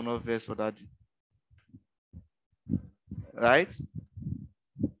crawler will not vex for that. Right?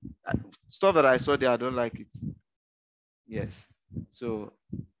 Stuff that I saw there, I don't like it. Yes. So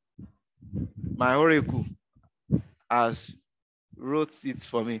my Oracle has wrote it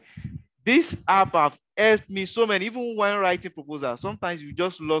for me. This app have helped me so many, even when writing proposals. Sometimes you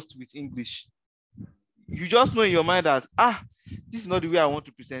just lost with English. You just know in your mind that, this is not the way I want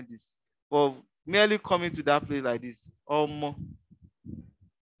to present this. But merely coming to that place like this,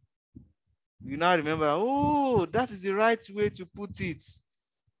 you now remember, oh, that is the right way to put it.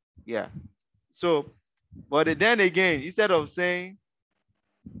 Yeah. So, but then again, instead of saying,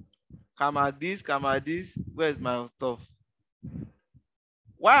 come at this, where's my stuff?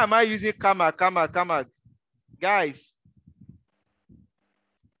 Why am I using Kama? Guys,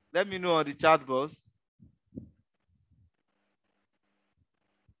 let me know on the chat box.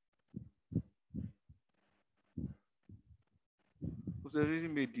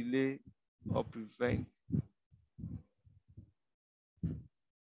 Consideration may delay or prevent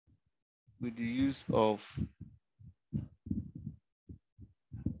with the use of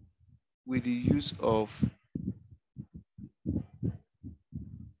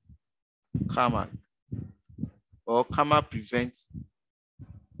Kama, or Kama prevents.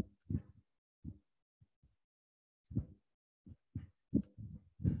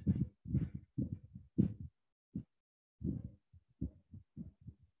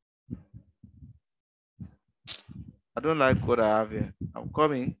 I don't like what I have here. I'm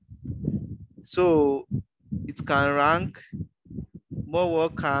coming. So it can rank more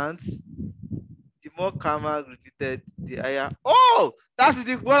word counts. The more Kama repeated, the higher. Oh, that's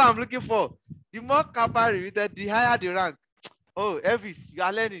the what I'm looking for. The more Kama repeated, the higher the rank. Oh, Elvis, you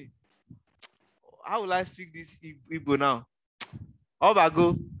are learning. How will I speak this Igbo now?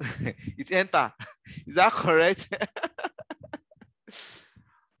 Obago, it's enter. Is that correct?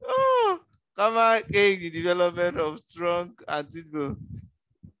 Oh, Kama aid the development of strong antidote.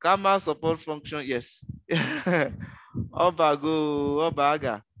 Kama support function, yes. Obago,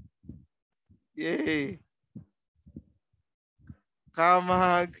 Obaga. Yay.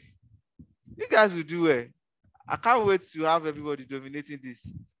 Kama, you guys will do it. I can't wait to have everybody dominating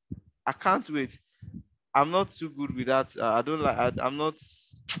this. I can't wait. I'm not too good with that. I don't like. I'm not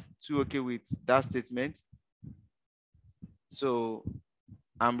too okay with that statement. So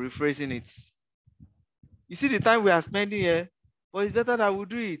I'm rephrasing it. You see the time we are spending here, but it's better that we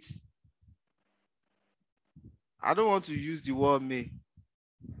do it. I don't want to use the word me.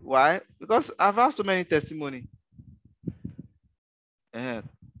 Why? Because I've had so many testimony.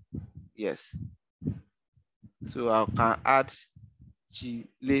 Yes. So I can add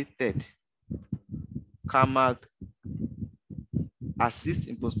related. Karma assist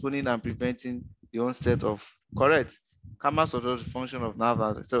in postponing and preventing the onset of correct. Karma sort of the function of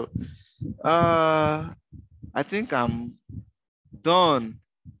nerve. So I think I'm done.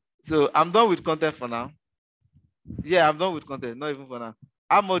 So I'm done with content for now. Yeah, I'm done with content, not even for now.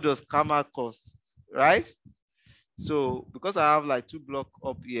 How much does karma cost? Right? So because I have like 2 blocks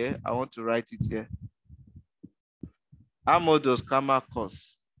up here, I want to write it here. How much does karma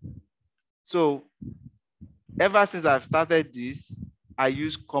cost? So ever since I've started this, I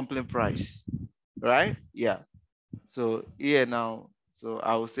use complaint price, right? Yeah. So here now, so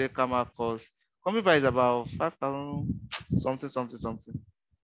I will say karma cost. Complaint price is about 5,000 something.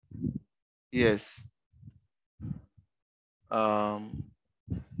 Yes.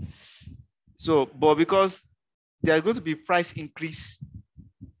 So, but because there's going to be price increase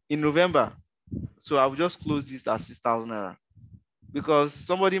in November, so I will just close this at 6,000 naira because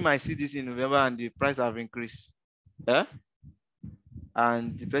somebody might see this in November and the price have increased. Yeah.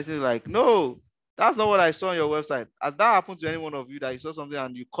 And the person is like, no, that's not what I saw on your website. Has that happened to any one of you that you saw something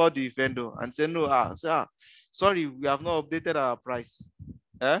and you called the vendor and said, no, sorry, we have not updated our price.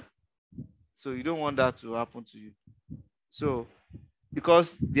 Yeah. So you don't want that to happen to you. So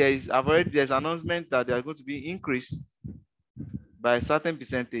because there's announcement that there are going to be increase by a certain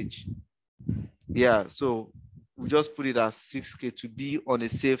percentage. Yeah, so we just put it as 6K to be on a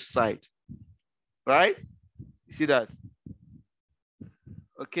safe side, right? You see that?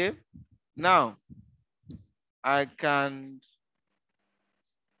 Okay. Now I can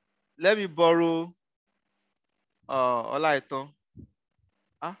let me borrow Olaiton.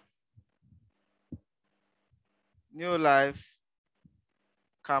 NeoLife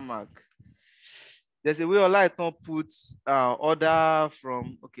Camag. There's a way Olaiton puts order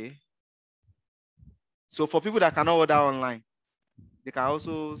from, okay. So for people that cannot order online, they can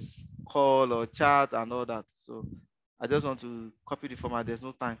also call or chat and all that. So I just want to copy the format. There's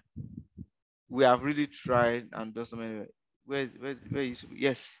no time. We have really tried and done so many. Where is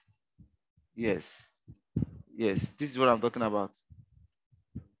yes. Yes. Yes. This is what I'm talking about.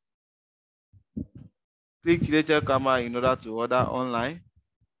 Click creator camera in order to order online.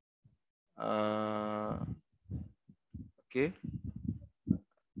 Okay.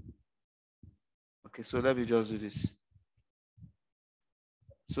 Okay, so let me just do this.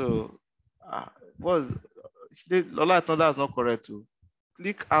 So Lola, I thought that's not correct too.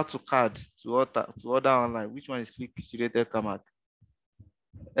 Click add to card to order online. Which one is click creator camera?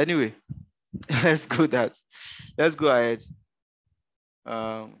 Anyway, let's go ahead.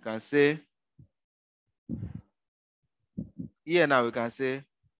 Can say here now we can say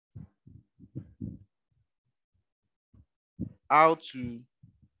how to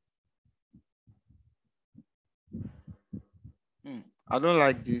I don't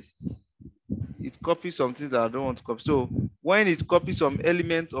like this. It copies some things that I don't want to copy. So when it copies some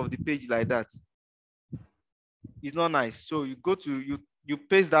elements of the page like that, it's not nice. So you go to you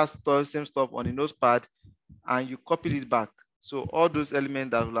paste that same stuff on the notepad and you copy it back. So all those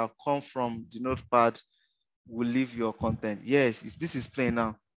elements that will have come from the notepad will leave your content. Yes, this is plain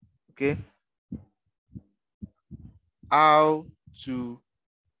now. Okay. How to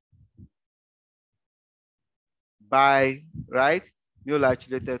buy, right?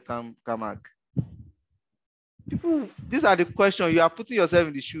 NeoLife Camag. People, these are the questions you are putting yourself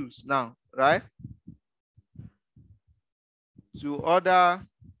in the shoes now, right? To order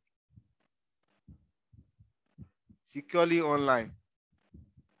securely online.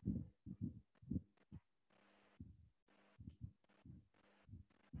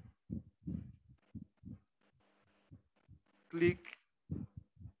 Click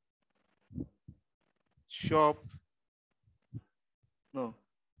shop. No,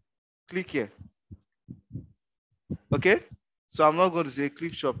 click here. Okay, so I'm not going to say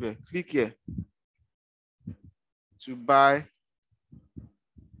click shop here. Click here to buy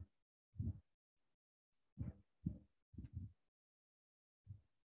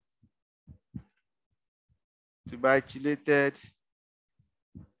by chelated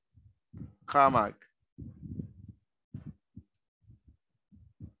Carmack.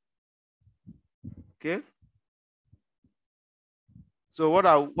 Okay. So what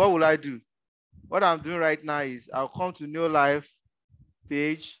will I do? What I'm doing right now is I'll come to NeoLife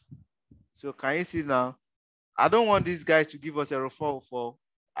page. So can you see now? I don't want these guys to give us a referral for.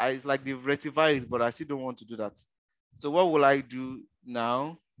 It's like they've rectified it, but I still don't want to do that. So what will I do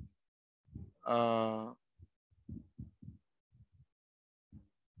now? I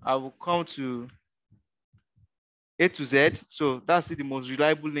will come to A to Z. So that's the most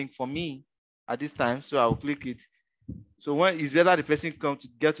reliable link for me at this time. So I will click it. So when it's better the person come to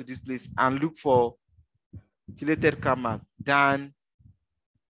get to this place and look for chelated Carmack than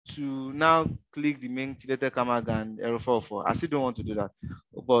to now click the main chelated Carmack and referral for. I still don't want to do that.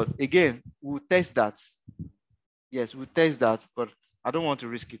 But again, we'll test that. Yes, we'll test that, but I don't want to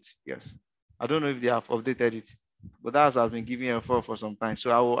risk it. Yes. I don't know if they have updated it, but that has been giving a referral for some time.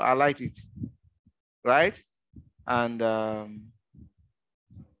 So I will highlight it, right? And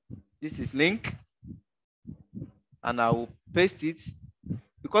this is link, and I will paste it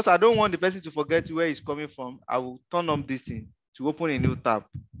because I don't want the person to forget where he's coming from. I will turn on this thing to open a new tab,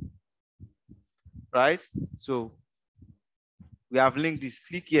 right? So we have linked this.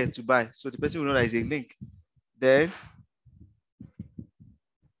 Click here to buy, so the person will know that is a link. Then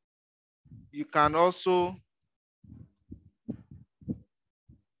you can also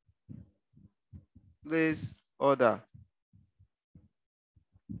place order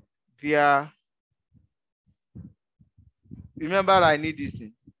via. Remember, I need this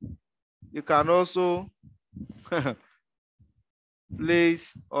thing. You can also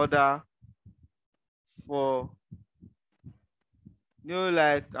place order for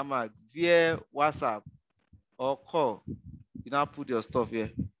NeoLife Carmack via WhatsApp or call. You now put your stuff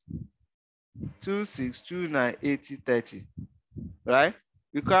here. 26298030. Right?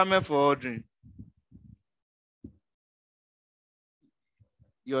 Requirement for ordering.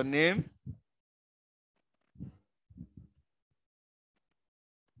 Your name.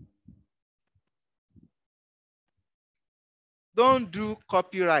 Don't do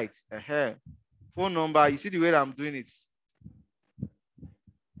copyright. Phone number. You see the way I'm doing it.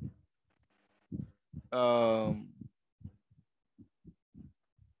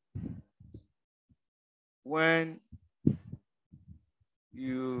 When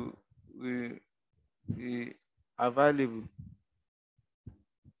you will be available.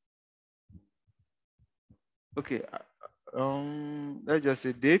 Okay. Let's just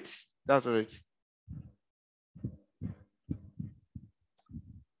say date. That's all right.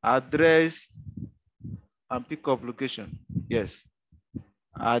 Address and pickup location. Yes.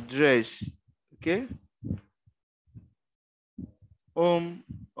 Address. Okay. Home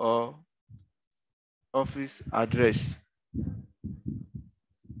or office address.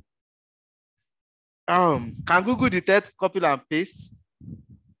 Can Google detect copy and paste?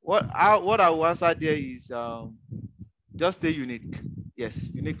 What I will answer there is just stay unique. Yes,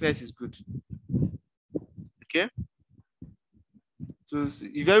 uniqueness is good. Okay. So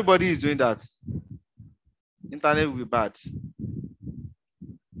if everybody is doing that, internet will be bad.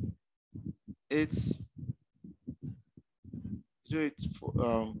 It's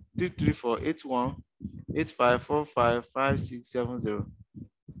 3348185455670.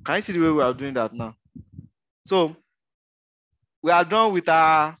 Can you see the way we are doing that now? So we are done with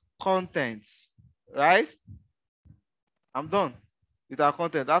our contents, right? I'm done with our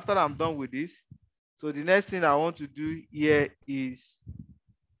content. After I'm done with this, so the next thing I want to do here is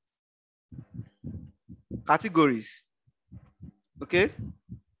categories. Okay.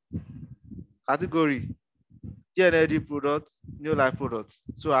 Category. GNLD products, NeoLife products.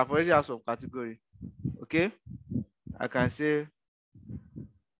 So I've already have some category. Okay. I can say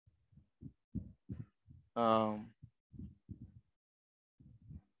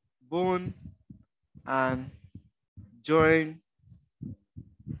bone and joint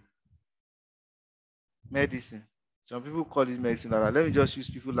medicine. Some people call it medicine. Let me just use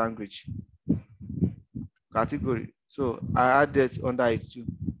people language. Category. So I add that under it too.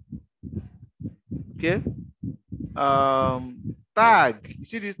 Okay. Tag. You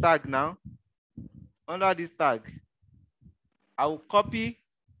see this tag now? Under this tag, I will copy.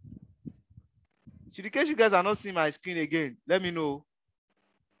 In case you guys are not seeing my screen again, let me know.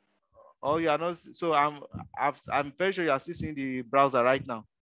 Or you are not. So I'm very sure you are still seeing the browser right now.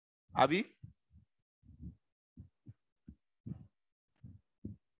 Abby,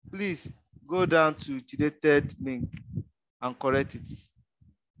 please go down to chelated link and correct it.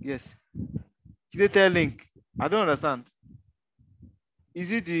 Yes, chelated link. I don't understand.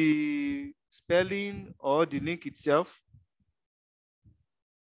 Is it the spelling or the link itself?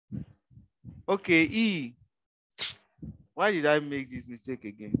 Okay, E. Why did I make this mistake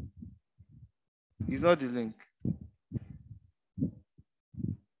again? It's not the link.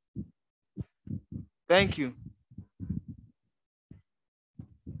 Thank you.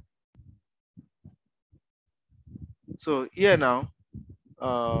 So here now,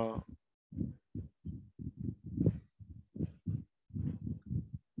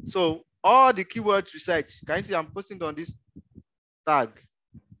 so all the keyword research, can you see I'm posting on this tag?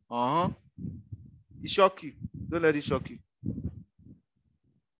 It shock you. Don't let it shock you.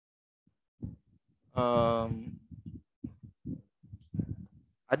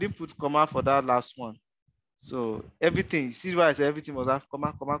 I didn't put comma for that last one. So everything, you see why I said everything must have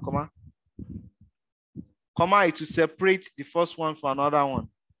comma, comma, comma. Comma is to separate the first one from another one.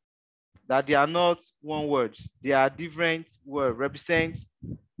 That they are not one words. They are different words, represent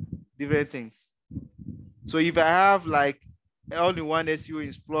different things. So if I have like only one SEO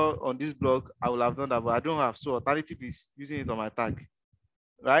explore on this blog, I will have done that, but I don't have. So alternative is using it on my tag,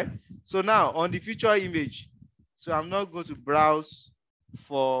 right? So now on the feature image, so I'm not going to browse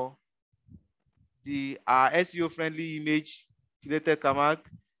for the SEO friendly image related command.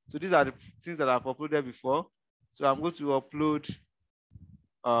 So these are the things that I've uploaded before. So I'm going to upload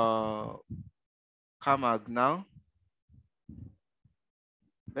Kamag now.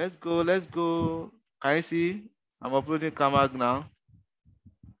 Let's go. Can you see? I'm uploading Kamag now.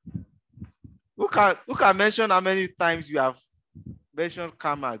 Who can mention how many times you have mentioned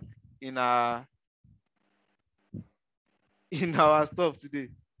Kamag in our stuff today?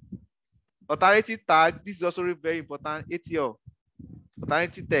 Authority tag, this is also very important. ATL.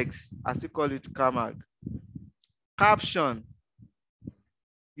 Authority text, I still call it Kamag. Caption.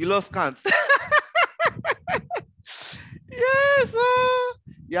 You lost count. Yes,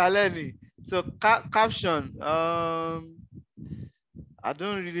 yeah, learning. So caption. I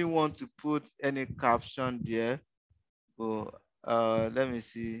don't really want to put any caption there, but let me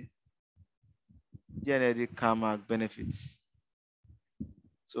see. GNLD Kamag benefits.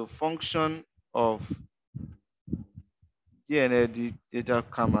 So function of GNLD data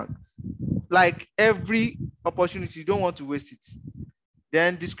Kamag. Like every opportunity, you don't want to waste it.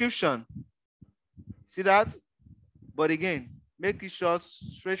 Then description. See that? But again, make it short,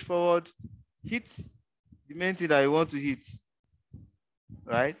 straightforward, hit the main thing that you want to hit,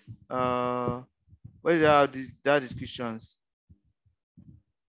 right? Where did I have that descriptions?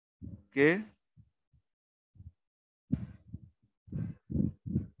 Okay.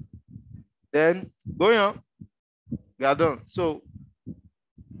 Then going on, we are done. So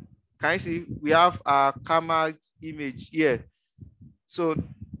can you see we have our camera image here? So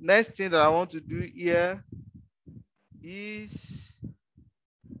next thing that I want to do here is,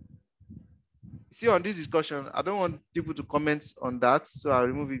 see on this discussion, I don't want people to comment on that, so I'll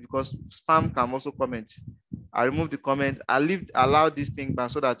remove it because spam can also comment. I remove the comment. Allow this ping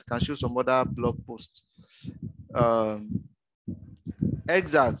back so that it can show some other blog posts.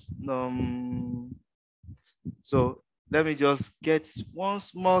 Exact. So let me just get one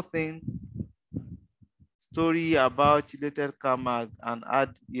small thing, story about related Kamag, and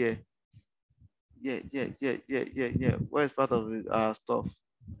add here. Yeah. Where is part of our stuff?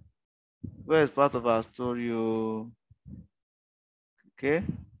 Where is part of our story? Okay.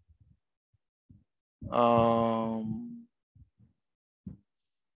 I'm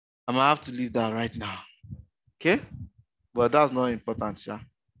gonna have to leave that right now. Okay, but that's not important, yeah.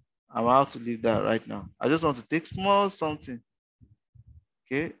 I'm gonna have to leave that right now. I just want to take small something.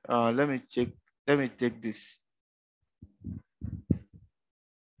 Okay, let me check. Let me take this.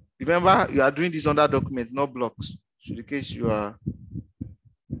 Remember, you are doing this under document, not blocks. So in case you are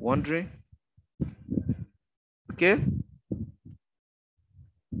wondering. Okay,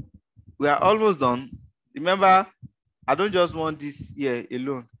 we are almost done. Remember, I don't just want this here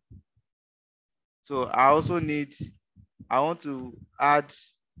alone. So I also need, I want to add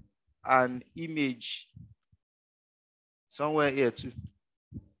an image somewhere here too.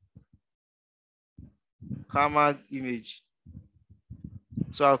 Kamag image.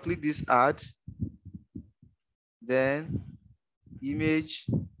 So I'll click this add, then image.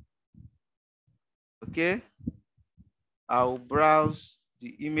 Okay, I'll browse the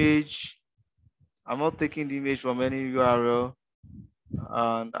image. I'm not taking the image from any URL,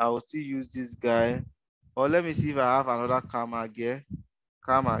 and I will still use this guy. Or let me see if I have another Kamag here.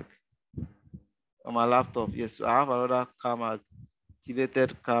 Kamag on my laptop. Yes, so I have another Kamag,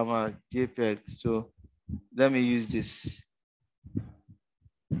 deleted Kamag JPEG. So let me use this.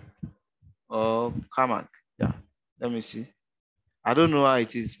 Or Kamag. Yeah, let me see. I don't know how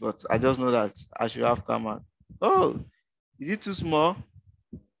it is, but I just know that I should have Kamak. Oh, is it too small?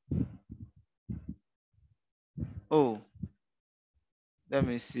 Oh, let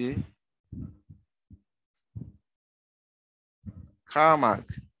me see. Kamak.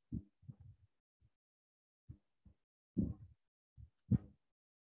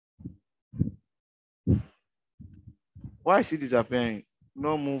 Why is it disappearing?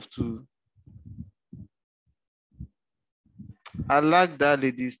 No move to. I like that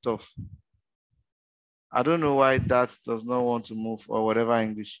lady stuff. I don't know why that does not want to move or whatever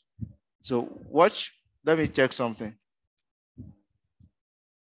English. So watch. Let me check something.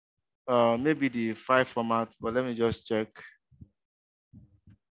 Maybe the file format, but let me just check.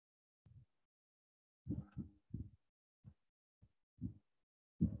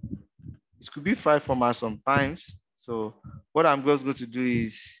 It could be file format sometimes. So what I'm just going to do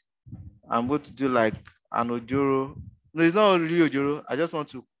is I'm going to do like an Ojoro. No, it's not really Ojoro. I just want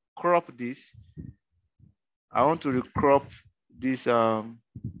to crop this. I want to recrop this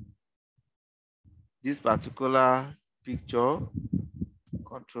particular picture.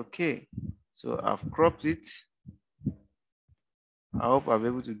 Control K. So I've cropped it. I hope I'll be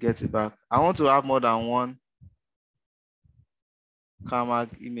able to get it back. I want to have more than one Kamak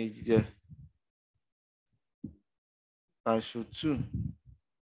image there. I should too.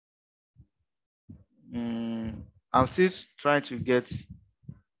 I'm still trying to get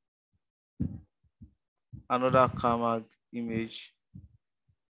another Kamak image.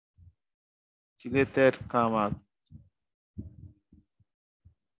 Related Kamak.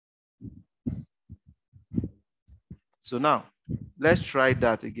 So now let's try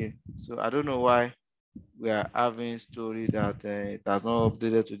that again. So I don't know why we are having story that it has not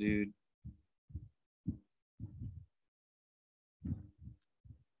updated to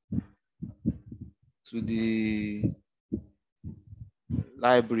the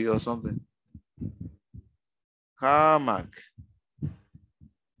library or something. Kamak.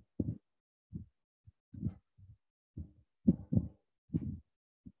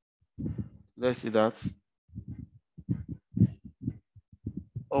 Let's see that.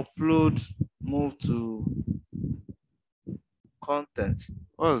 Upload, move to content.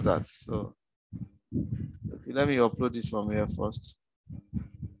 What is that? So okay, let me upload it from here first.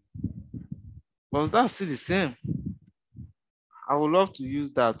 Was that still the same? I would love to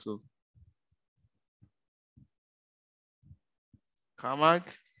use that too. Kamak.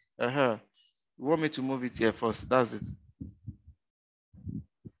 You want me to move it here first? That's it.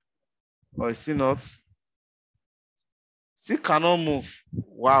 Or is it not? Still cannot move.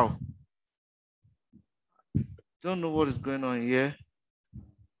 Wow. Don't know what is going on here.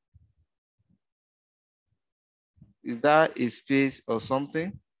 Is that a space or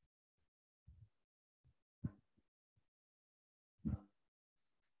something?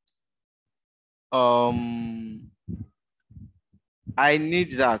 I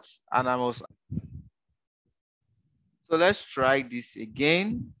need that, and I must. So let's try this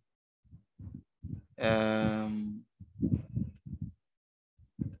again.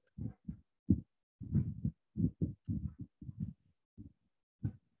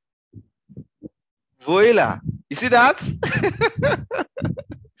 Voila. You see that?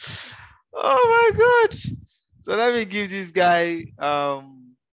 Oh my God. So let me give this guy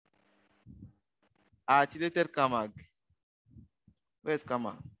activated Kamag. Where's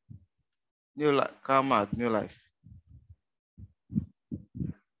Kamag? Kamag, NeoLife.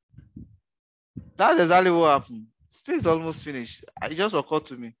 That's exactly what happened. Space almost finished. It just occurred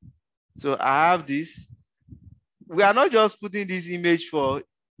to me. So I have this. We are not just putting this image for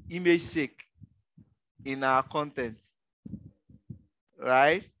image sake in our content,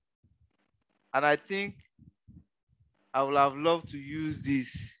 right? And I think I would have loved to use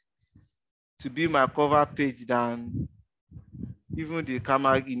this to be my cover page than even the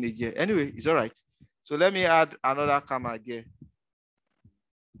camera image here. Anyway, it's all right. So let me add another camera here,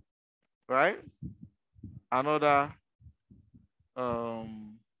 right? Another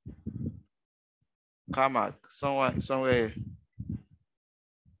camera somewhere here.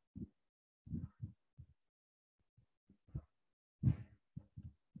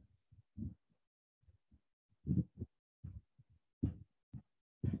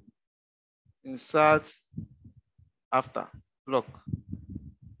 Insert after block,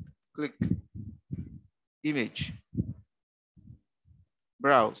 click image,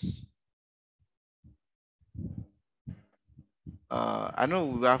 browse. I know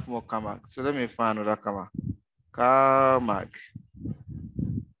we have more camera, so let me find another camera. Camera.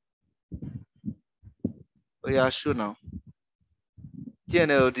 Oh yeah, sure now.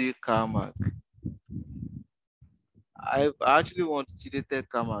 GNLD camera. I actually want Chidete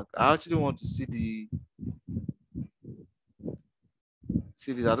Kamak. I actually want to see this.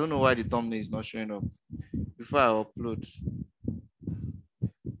 I don't know why the thumbnail is not showing up before I upload.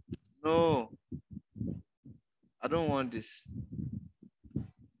 No, I don't want this.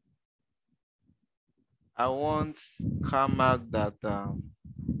 I want Kamak that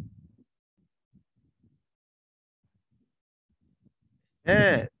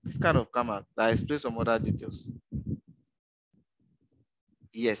yeah, this kind of Kamak that explains some other details.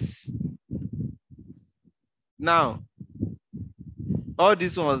 Yes. Now, all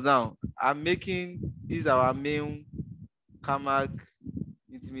these ones now, I'm making these our main Kamak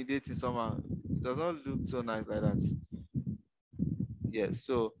intimidating somehow. It does not look so nice like that. Yes,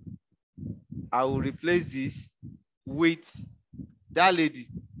 so I will replace this with that lady.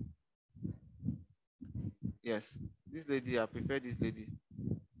 Yes, this lady, I prefer this lady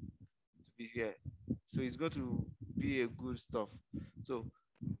to be here. So it's going to be a good stuff. So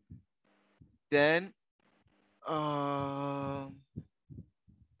then, oh,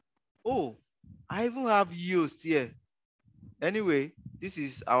 I even have used here. Anyway, this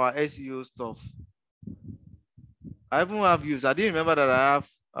is our SEO stuff. I even have used. I didn't remember that I have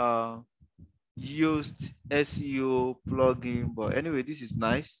used SEO plugin, but anyway, this is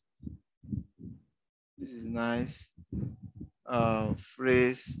nice. This is nice.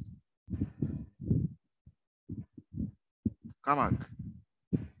 Phrase. Come on.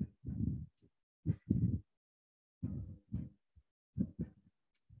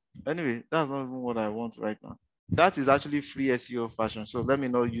 Anyway, that's not even what I want right now. That is actually free SEO fashion. So let me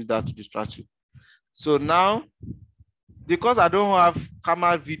not use that to distract you. So now, because I don't have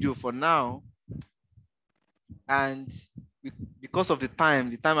camera video for now, and because of the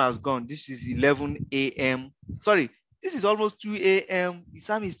time has gone. This is 11 a.m. Sorry, this is almost 2 a.m.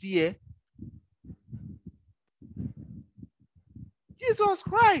 Isam is here. Jesus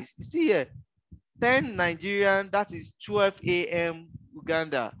Christ, is here. 10 Nigerian, that is 12 a.m.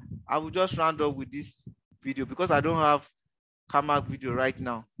 Uganda. I will just round up with this video because I don't have camera video right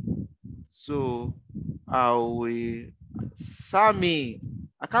now. So I will, Sammy,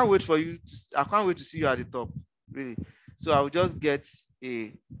 I can't wait for you I can't wait to see you at the top, really. So I will just get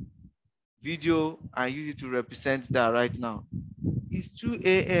a video and use it to represent that right now. It's 2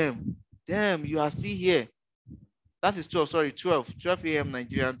 a.m. Damn, you are still here. That is 12 a.m.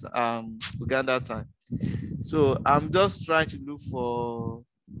 Nigerian Uganda time. So I'm just trying to look for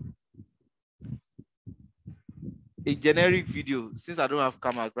a generic video since I don't have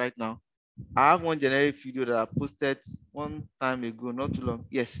camera right now. I have one generic video that I posted one time ago, not too long.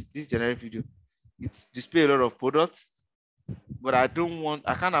 Yes, this generic video. It's display a lot of products, but I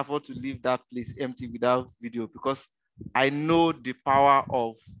can't afford to leave that place empty without video because I know the power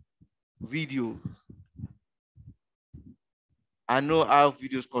of video. I know how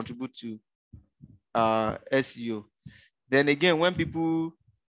videos contribute to SEO. Then again, when people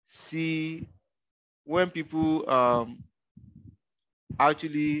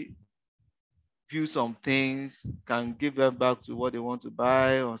actually view some things, can give them back to what they want to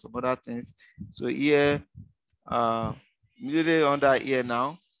buy or some other things. So here, immediately under here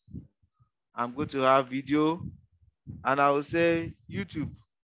now, I'm going to have video, and I will say YouTube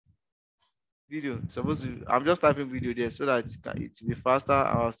video. I'm just typing video there so that it will be faster.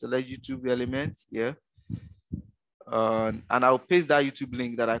 I'll select YouTube elements here, and I'll paste that YouTube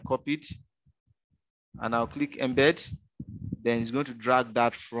link that I copied, and I'll click embed. Then it's going to drag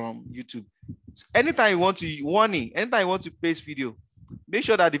that from YouTube. So anytime you want to paste video, make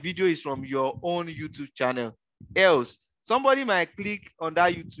sure that the video is from your own YouTube channel. Else, somebody might click on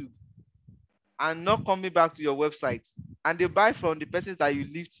that YouTube and not coming back to your website, and they buy from the persons that you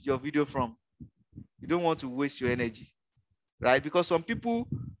lift your video from. You don't want to waste your energy, right? Because some people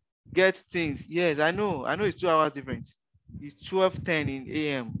get things. Yes, I know it's 2 hours difference. It's 12:10 in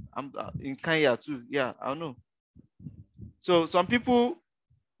AM. I'm in Kenya too. Yeah, I know. So some people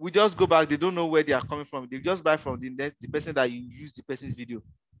will just go back. They don't know where they are coming from. They just buy from the person that you use the person's video.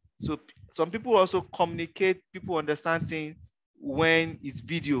 So some people also communicate. People understand things when it's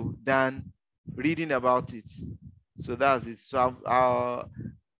video than reading about it. So that's it. So I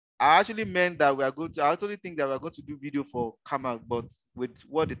actually meant that I actually think that we're going to do video for Kamak, but with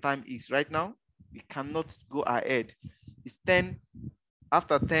what the time is right now, we cannot go ahead. It's 10,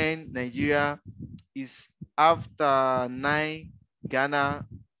 after 10, Nigeria is after 9, Ghana.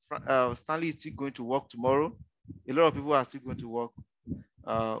 Stanley is still going to work tomorrow. A lot of people are still going to work.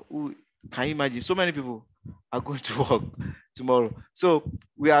 Can you imagine? So many people are going to work tomorrow. So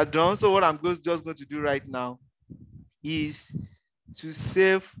we are done. So what I'm just going to do right now is to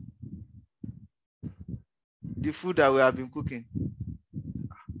save the food that we have been cooking.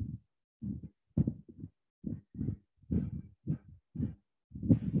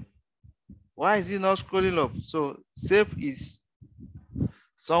 Why is it not scrolling up? So save is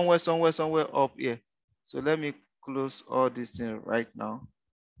somewhere up here. So let me close all this thing right now.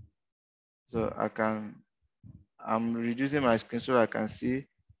 So I'm reducing my screen so I can see.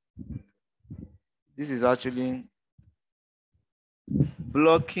 This is actually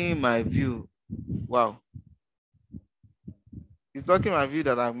blocking my view. Wow. It's blocking my view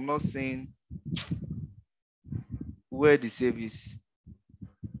that I'm not seeing where the save is.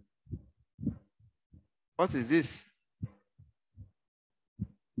 What is this?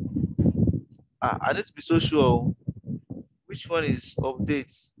 I need to be so sure which one is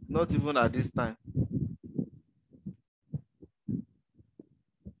updates, not even at this time.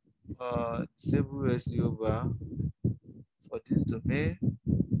 Disable SEO bar for this domain.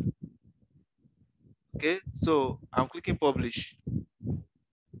 Okay, so I'm clicking publish.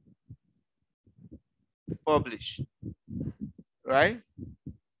 Publish, right?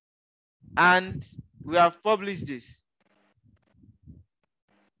 And we have published this.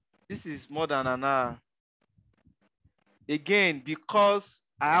 This is more than an hour. Again, because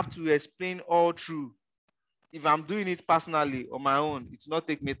I have to explain all through. If I'm doing it personally on my own, it will not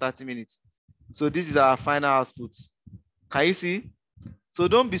take me 30 minutes. So this is our final output. Can you see? So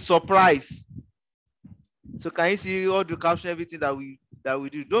don't be surprised. So can you see all the caption, everything that we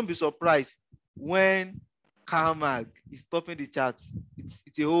do? Don't be surprised when CarMag is topping the charts.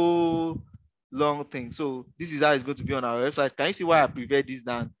 It's a whole long thing. So this is how it's going to be on our website. Can you see why I prefer this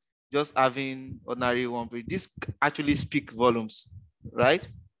than just having ordinary one page? This actually speak volumes, right?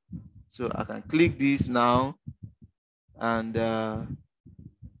 So I can click this now, and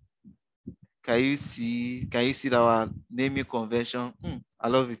can you see that our naming convention? I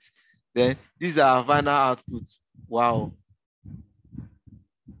love it. Then these are our final output. Wow,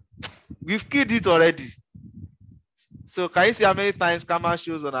 we've killed it already. So can you see how many times camera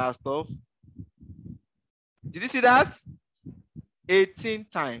shows on our stuff? Did you see that? 18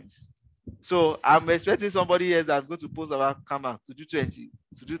 times. So I'm expecting somebody else that's going to post about camera to do 20,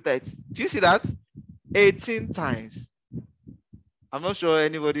 to do 30. Do you see that? 18 times. I'm not sure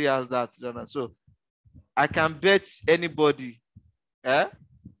anybody has that. So I can bet anybody that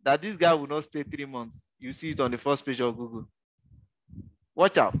this guy will not stay 3 months. You see it on the first page of Google.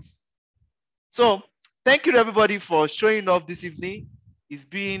 Watch out. So thank you everybody for showing up this evening. It's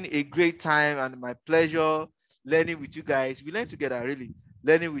been a great time and my pleasure learning with you guys. We learn together, really,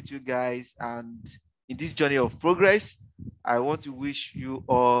 learning with you guys. And in this journey of progress, I want to wish you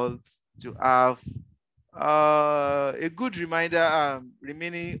all to have a good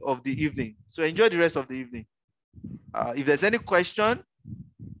remaining of the evening. So enjoy the rest of the evening. If there's any question,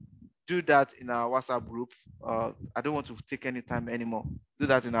 do that in our WhatsApp group. I don't want to take any time anymore. Do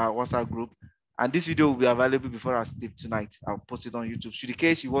that in our WhatsApp group. And this video will be available before I sleep tonight. I'll post it on YouTube. So in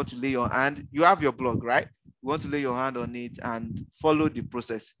case you want to lay your hand, you have your blog, right? You want to lay your hand on it and follow the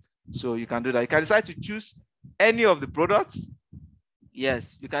process. So you can do that. You can decide to choose any of the products.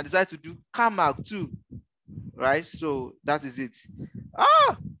 Yes, you can decide to do CarMag too, right? So that is it.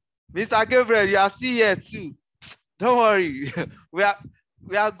 Mr. Gabriel, you are still here too. Don't worry.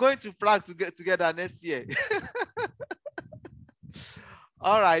 we are going to flag to get together next year.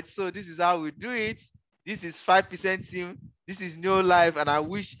 All right, so this is how we do it. This is 5% team. This is NeoLife, and I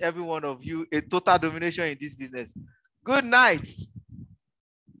wish every one of you a total domination in this business. Good night.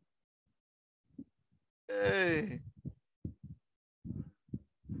 Hey.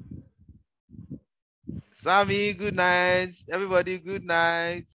 Sammy, good night. Everybody, good night.